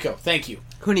 Hunico, thank you.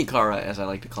 Hunikara, as I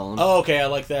like to call him. Oh, okay, I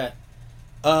like that.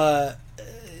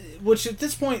 Which at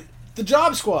this point, the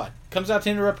Job Squad comes out to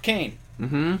interrupt Kane.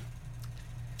 Mm-hmm.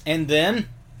 And then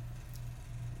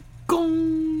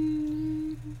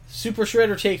Gong. Super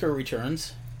Shredder Taker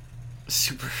returns.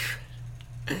 Super.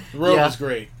 The robe Yeah. is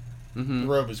great. Mm-hmm. The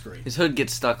robe is great. His hood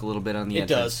gets stuck a little bit on the It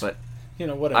entrance, does. but You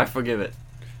know, whatever. I forgive it.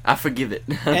 I forgive it.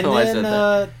 I And know I said then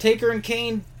that. Taker and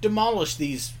Kane demolish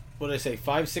these, what did I say,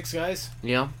 5, 6 guys?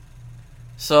 Yeah.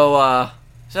 So,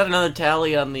 is that another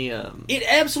tally on the, It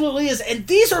absolutely is. And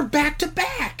these are back to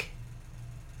back.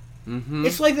 Mm-hmm.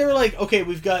 It's like they were like, okay,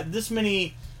 we've got this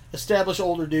many established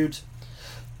older dudes.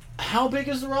 How big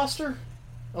is the roster?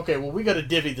 Okay, well, we got to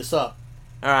divvy this up.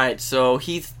 Alright, so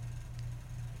Heath,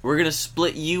 we're gonna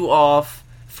split you off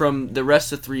from the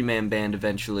rest of three-man band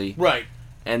eventually. Right.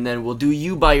 And then we'll do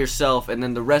you by yourself, and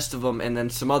then the rest of them, and then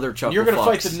some other chuckle You're going to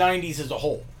fight fucks. the 90s as a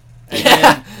whole. And,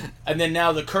 Yeah. then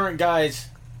now the current guys,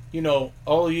 you know,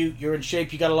 all of you, you're in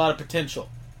shape, you got a lot of potential.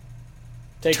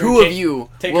 Taker Two and of you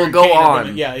Taker will and go Kane are on.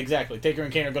 gonna- yeah, exactly. Taker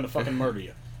and Kane are going to fucking murder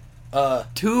you.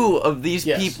 Two of these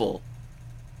Yes. people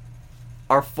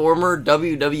are former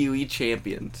WWE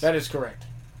champions. That is correct.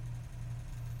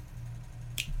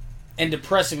 And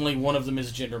depressingly, one of them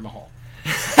is Jinder Mahal.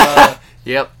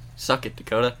 Yep. Suck it,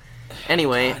 Dakota.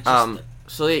 Anyway, God,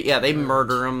 just so they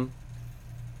murder him.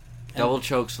 Double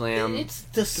choke slam. It's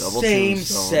the Double same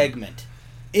tombstone. segment.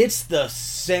 It's the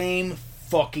same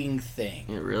fucking thing.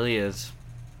 It really is.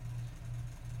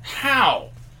 How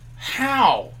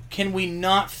can we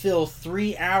not fill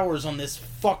 3 hours on this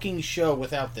fucking show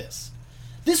without this?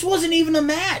 This wasn't even a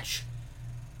match.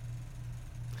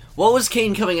 What was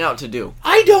Kane coming out to do?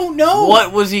 I don't know.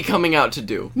 What was he coming out to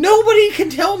do? Nobody can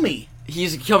tell me.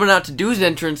 He's coming out to do his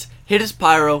entrance, hit his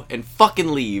pyro, and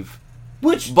fucking leave.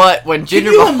 Which, But when can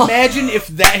Jinder you Mahal, I if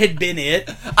that had been it?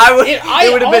 I would. I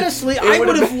it would have honestly, been, I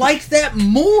would have liked that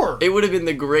more. It would have been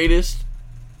the greatest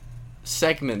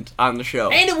segment on the show.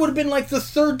 And it would have been like the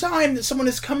third time that someone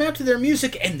has come out to their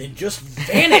music and then just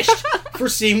vanished for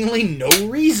seemingly no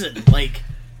reason. Like,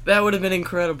 That would have been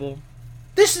incredible.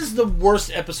 this is the worst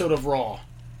episode of Raw.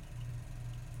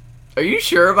 Are you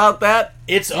sure about that?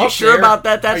 It's You up sure there. about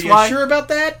that? That's Are you why? sure about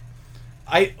that?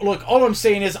 Look, all I'm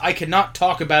saying is I cannot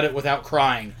talk about it without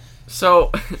crying.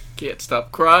 So, can't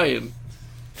stop crying.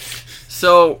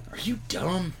 So, Are you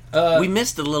dumb? we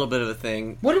missed a little bit of a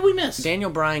thing. What did we miss? Daniel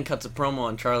Bryan cuts a promo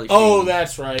on Charlie Sheen. Oh,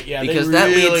 that's right. Yeah, Because they that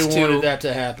really leads to- wanted that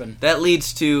to happen. That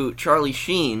leads to Charlie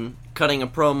Sheen cutting a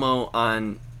promo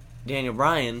on Daniel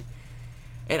Bryan.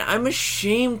 And I'm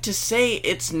ashamed to say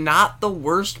it's not the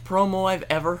worst promo I've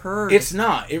ever heard. It's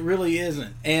not. It really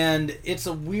isn't. And it's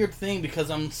a weird thing because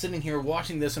I'm sitting here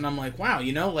watching this and I'm like, wow,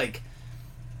 you know, like,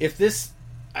 if this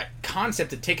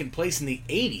concept had taken place in the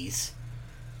 80s,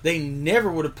 they never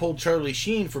would have pulled Charlie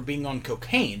Sheen for being on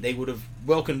cocaine. They would have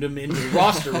welcomed him into the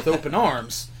roster with open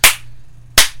arms.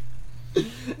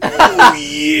 Oh,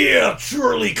 yeah,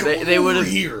 Charlie, come They over would've-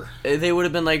 here. They would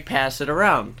have been like, pass it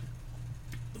around.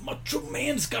 The Macho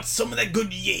Man's got some of that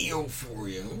good yayo for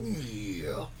you. Oh,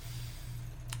 yeah.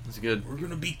 That's good. We're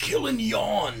going to be killing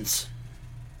yawns.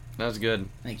 That was good.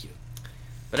 Thank you.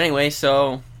 But anyway,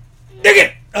 so... Dig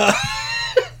it!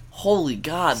 Holy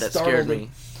God, that scared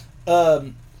Startled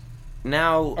me.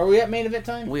 Now, Are we at main event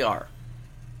time? we are.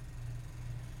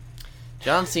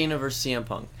 John Cena versus CM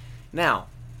Punk. Now,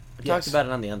 we Yes. talked about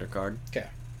it on the undercard. Okay,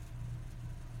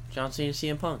 John Cena,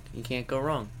 CM Punk. You can't go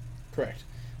wrong. correct.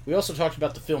 We also talked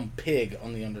about the film Pig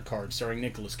on the undercard, starring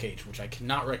Nicolas Cage, which I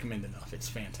cannot recommend enough. It's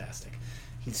fantastic.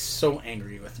 He's so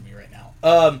angry with me right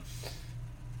now.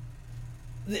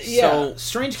 So-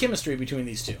 strange chemistry between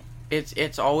these two.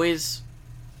 It's always...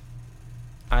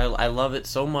 I love it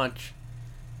so much.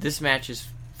 This match is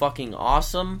fucking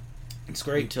awesome It's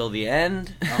great. until the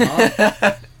end.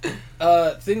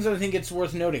 Uh-huh. Things that I think it's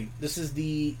worth noting. This is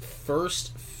the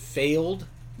first failed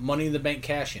Money in the Bank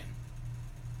cash-in.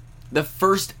 The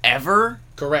first ever?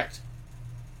 Correct.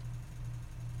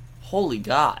 Holy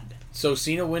God. So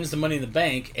Cena wins the Money in the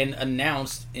Bank and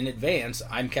announced in advance,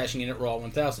 I'm cashing in at Raw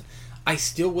 1000. I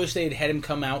still wish they had him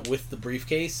come out with the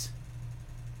briefcase.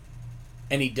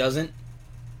 And he doesn't.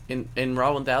 In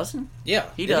Raw 1000? Yeah.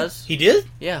 He does. He did?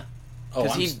 Yeah. Oh,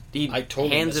 Because he I totally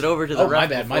hands missed it over to the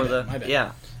ref. my before bad.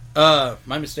 Yeah.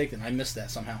 My mistake then. I missed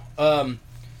that somehow.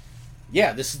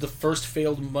 Yeah, this is the first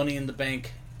failed Money in the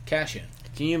Bank cash-in.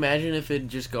 Can you imagine if it had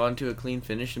just gone to a clean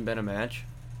finish and been a match?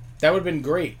 That would have been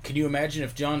great. Can you imagine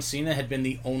if John Cena had been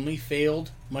the only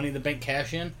failed Money in the Bank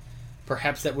cash-in?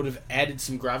 Perhaps that would have added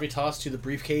some gravitas to the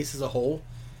briefcase as a whole.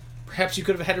 Perhaps you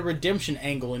could have had a redemption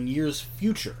angle in years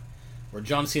future, where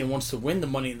John Cena wants to win the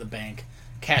Money in the Bank,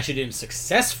 cash it in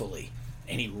successfully,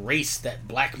 and erase that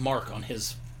black mark on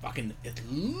his fucking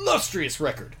illustrious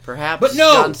record. Perhaps But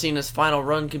no! John Cena's final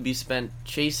run could be spent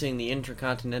chasing the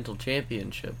Intercontinental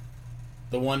Championship.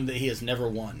 The one that he has never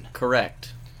won.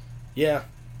 Correct. Yeah.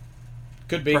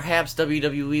 Could be. Perhaps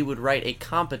WWE would write a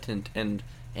competent and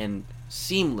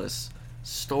seamless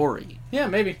story Yeah,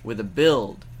 maybe. with a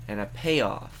build and a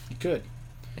payoff You could.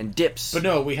 and dips. But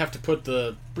no, we have to put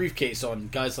the briefcase on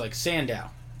guys like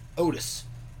Sandow, Otis,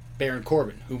 Baron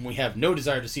Corbin, whom we have no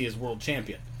desire to see as world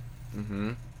champion.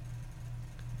 Mm-hmm.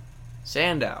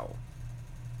 Sandow.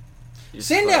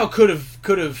 Sandow could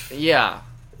have, Yeah,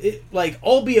 like,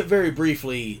 albeit very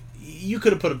briefly, you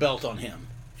could have put a belt on him.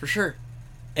 for sure.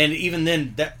 And even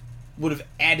then, that would have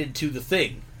added to the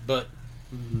thing. But,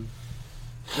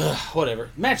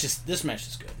 whatever. This match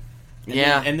is good.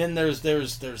 And then there's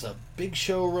a Big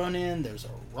Show run in, there's a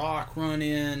Rock run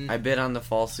in. I bid on the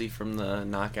falsy from the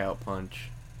knockout punch.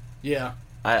 Yeah.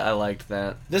 I liked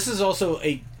that. This is also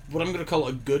what I'm going to call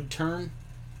a good turn,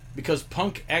 because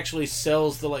Punk actually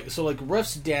sells the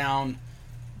ref's down,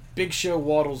 Big Show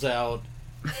waddles out,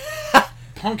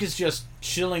 Punk is just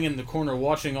chilling in the corner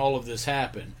watching all of this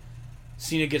happen.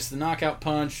 Cena gets the knockout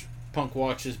punch, Punk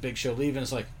watches Big Show leave, and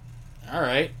it's like,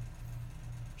 alright,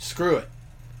 screw it.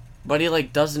 But he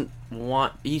doesn't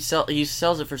want he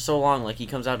sells it for so long. Like, he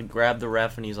comes out to grab the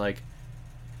ref and he's like,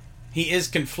 He is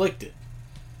conflicted,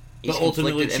 he's but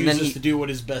ultimately conflicted, and then chooses to do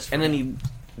what is best for and him. then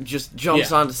he just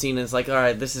jumps onto Cena and is like,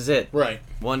 alright, this is it. Right.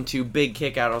 1-2 big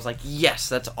kick out. I was like, yes,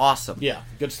 that's awesome. Yeah,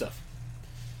 good stuff.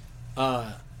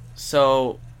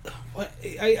 So What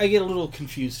I get a little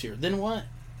confused here. Then what?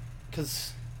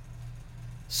 Because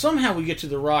somehow we get to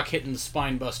The Rock hitting the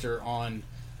spine buster on.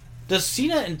 Does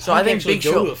Cena and Punk I think actually Big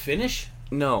go Show- to a finish?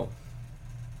 no.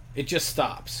 It just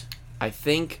stops. I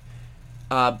think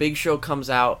Big Show comes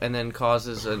out and then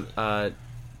causes a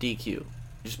DQ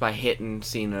just by hitting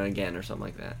Cena again or something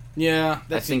like that. Yeah,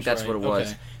 I think that's right. what it was.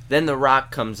 Okay. Then The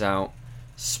Rock comes out,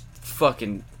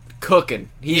 fucking cooking.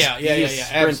 He's sprinting.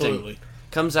 Absolutely.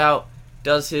 Comes out,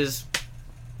 does his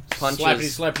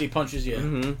punches. Slappity punches, yeah.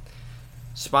 Mm-hmm.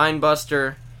 Spine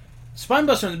buster.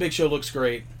 Spinebuster on the Big Show looks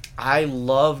great. I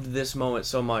loved this moment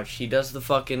so much. He does the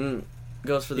fucking...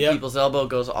 goes for the Yep. people's elbow,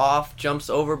 goes off, jumps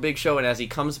over Big Show, and as he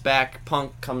comes back,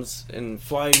 Punk comes in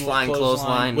Flying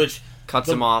clothesline, which cuts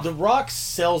him off. The Rock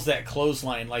sells that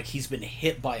clothesline like he's been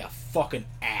hit by a fucking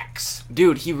axe.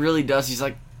 Dude, he really does. He's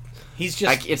like... He's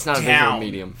just it's not a down visual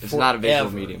medium. It's not a visual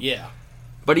forever. medium. Yeah.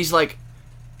 But he's like...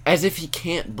 as if he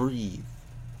can't breathe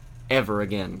ever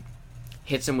again.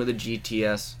 Hits him with a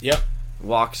GTS. Yep.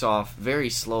 Walks off very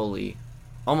slowly,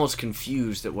 almost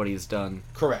confused at what he's done.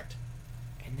 Correct.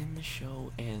 And then the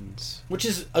show ends. Which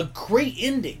is a great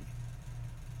ending.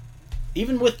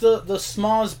 Even with the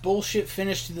Smoz bullshit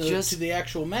finish to the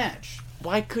actual match.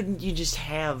 Why couldn't you just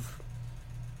have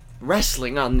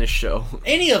wrestling on this show?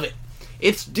 Any of it.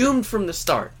 It's doomed from the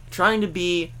start. Trying to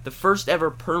be the first ever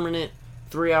permanent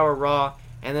 3-hour Raw,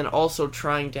 and then also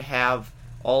trying to have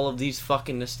all of these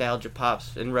fucking nostalgia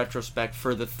pops in retrospect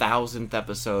for the 1000th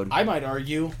episode. I might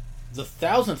argue the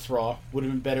 1000th Raw would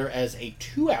have been better as a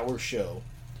 2-hour show,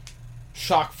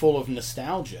 chock full of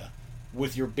nostalgia,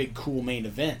 with your big cool main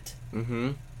event.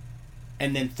 Mm-hmm.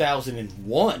 And then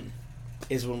 1001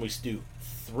 is when we do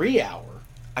 3-hour.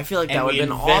 I feel like that and would we have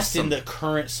been invest awesome. in the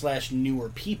current / newer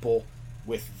people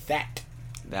with that.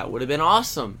 That would have been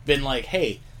awesome. Been like,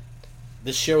 hey,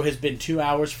 this show has been 2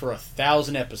 hours for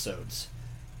 1,000 episodes.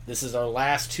 This is our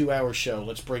last 2-hour show.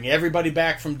 Let's bring everybody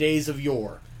back from days of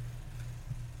yore.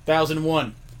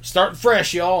 1001. Starting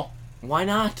fresh, y'all. Why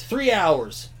not? 3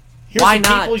 hours. Here's Why some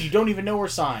not? people you don't even know are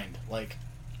signed. Like,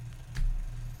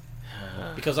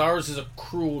 because ours is a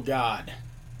cruel god.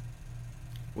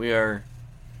 We are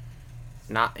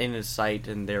not in his sight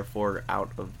and therefore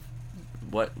out of...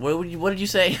 What did you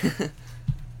say?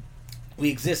 We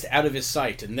exist out of his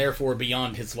sight and therefore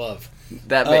beyond his love.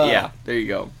 That bit, yeah. There you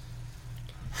go.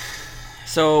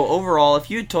 So, overall, if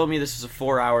you had told me this was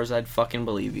 4 hours, I'd fucking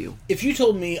believe you. If you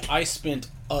told me I spent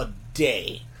a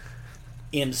day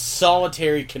in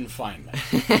solitary confinement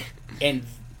and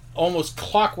almost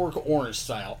Clockwork Orange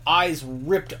style, eyes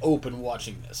ripped open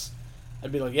watching this,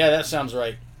 I'd be like, yeah, that sounds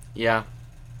right. Yeah.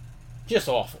 Just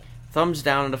awful. Thumbs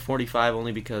down at a 45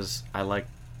 only because I like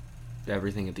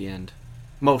everything at the end.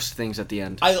 Most things at the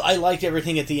end. I liked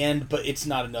everything at the end, but it's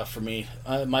not enough for me.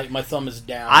 My thumb is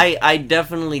down. I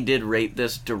definitely did rate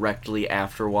this directly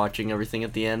after watching everything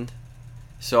at the end.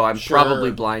 So I'm Sure. probably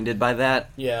blinded by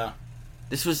that. Yeah.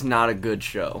 This was not a good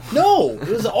show. No, it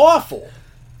was awful.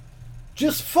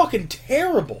 Just fucking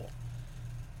terrible.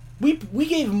 We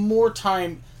gave more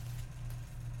time.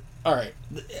 All right,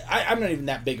 I'm not even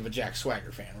that big of a Jack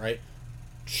Swagger fan, right?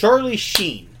 Charlie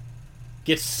Sheen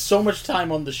gets so much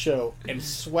time on the show, and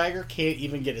Swagger can't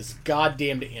even get his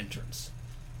goddamn entrance.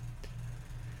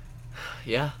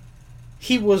 Yeah.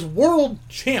 He was world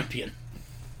champion.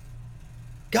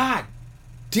 God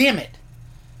damn it.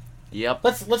 Yep.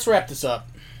 Let's wrap this up.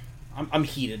 I'm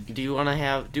heated. Do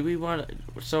we want to...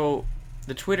 So,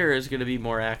 the Twitter is going to be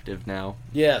more active now.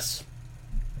 Yes.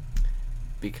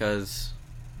 Because...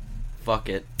 Fuck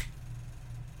it.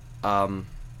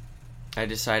 I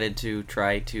decided to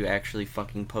try to actually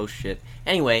fucking post shit.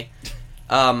 Anyway,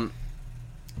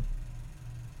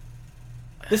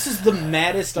 this is the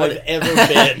maddest I've ever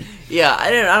been. Yeah, I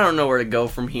don't know where to go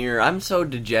from here. I'm so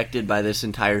dejected by this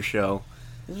entire show.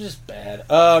 It's just bad.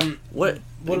 What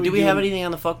do we have anything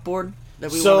on the fuck board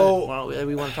that we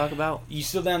want to talk about? You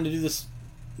still down to do this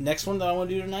next one that I want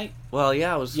to do tonight? Well,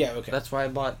 yeah, okay. That's why I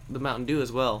bought the Mountain Dew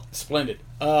as well. Splendid.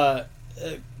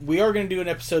 We are going to do an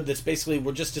episode that's basically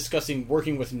we're just discussing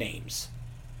working with names,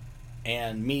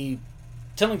 and me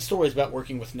telling stories about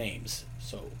working with names.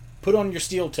 So put on your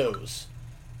steel toes,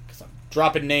 because I'm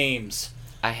dropping names.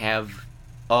 I have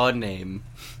a name.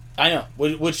 I know,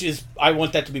 which is I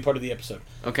want that to be part of the episode.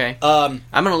 Okay. I'm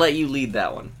gonna let you lead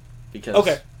that one because.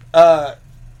 Okay.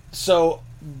 So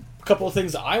a couple of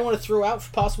things I want to throw out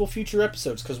for possible future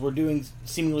episodes because we're doing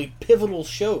seemingly pivotal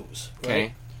shows. Right?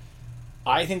 Okay.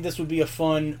 I think this would be a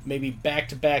fun, maybe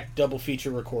back-to-back double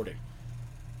feature recording.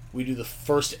 We do the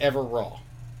first ever Raw.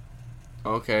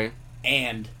 Okay.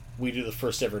 And we do the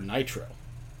first ever Nitro.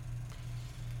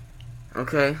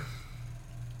 Okay.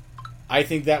 I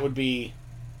think that would be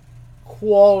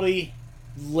quality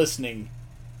listening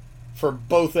for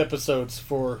both episodes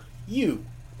for you,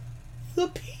 the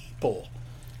people.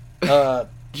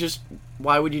 Just,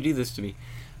 why would you do this to me?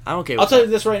 I'm okay with I'll tell that.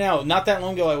 you this right now. Not that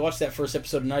long ago, I watched that first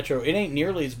episode of Nitro. It ain't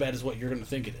nearly as bad as what you're going to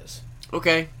think it is.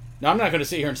 Okay. Now, I'm not going to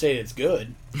sit here and say it's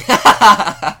good.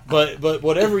 but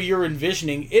whatever you're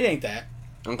envisioning, it ain't that.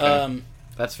 Okay.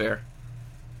 That's fair.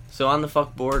 So on the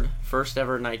fuck board, first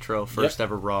ever Nitro, first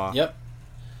ever Raw. Yep.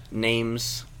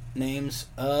 Names. You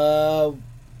got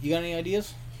any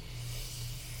ideas?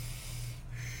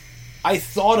 I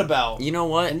thought about... You know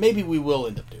what? And maybe we will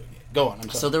end up doing it. Go on, I'm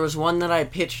sorry. So there was one that I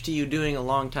pitched to you doing a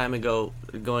long time ago,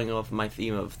 going off my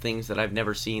theme of things that I've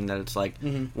never seen, that it's like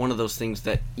one of those things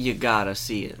that you gotta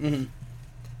see it.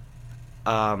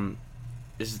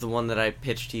 This is the one that I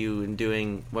pitched to you in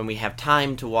doing when we have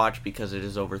time to watch because it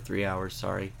is over 3 hours,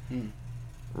 sorry.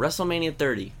 WrestleMania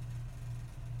 30.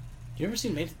 You ever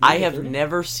seen Mania I have 30?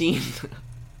 never seen,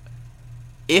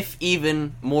 if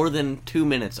even, more than 2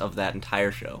 minutes of that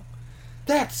entire show.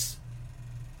 That's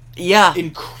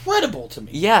incredible to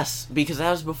me. Yes, because that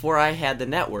was before I had the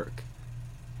network.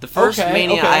 The first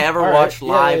Mania I ever all watched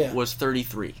right. live was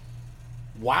 33.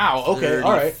 Wow, okay,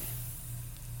 alright.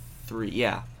 3,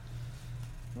 yeah.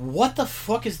 What the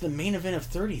fuck is the main event of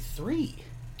 33?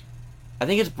 I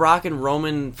think it's Brock and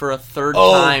Roman for a third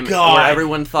Oh, time, God. where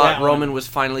everyone thought That Roman one. was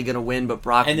finally going to win, but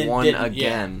Brock And then won didn't.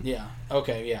 again. Yeah.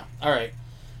 Okay, yeah. Alright.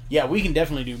 Yeah, we can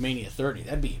definitely do Mania 30.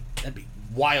 That'd be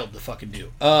wild to fucking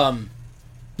do.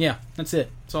 Yeah, that's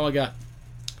it. That's all I got.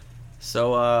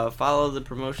 So, follow the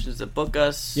promotions that book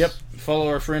us. Yep. Follow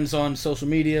our friends on social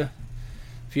media.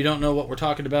 If you don't know what we're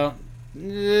talking about,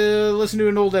 listen to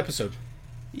an old episode.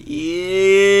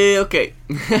 Yeah, okay.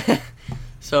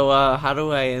 So, how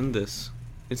do I end this?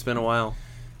 It's been a while.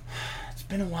 It's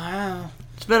been a while.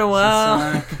 It's been a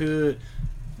while. Since I could.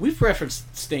 We've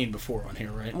referenced Stain before on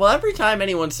here, right? Well, every time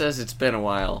anyone says it's been a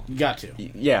while. You got to.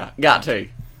 Yeah, got to.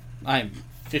 I'm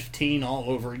 15 all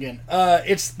over again.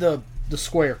 It's the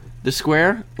square. The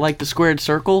square? Like the squared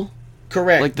circle?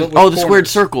 Correct. Like but the with squared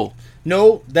corners. circle.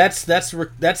 No, that's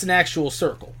an actual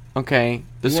circle. Okay.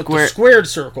 The You want square. the squared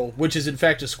circle, which is in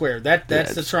fact a square.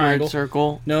 That's the triangle. Squared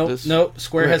circle. No,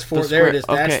 square has four. the There it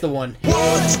square- is. That's okay. the one.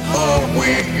 What are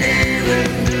we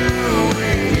even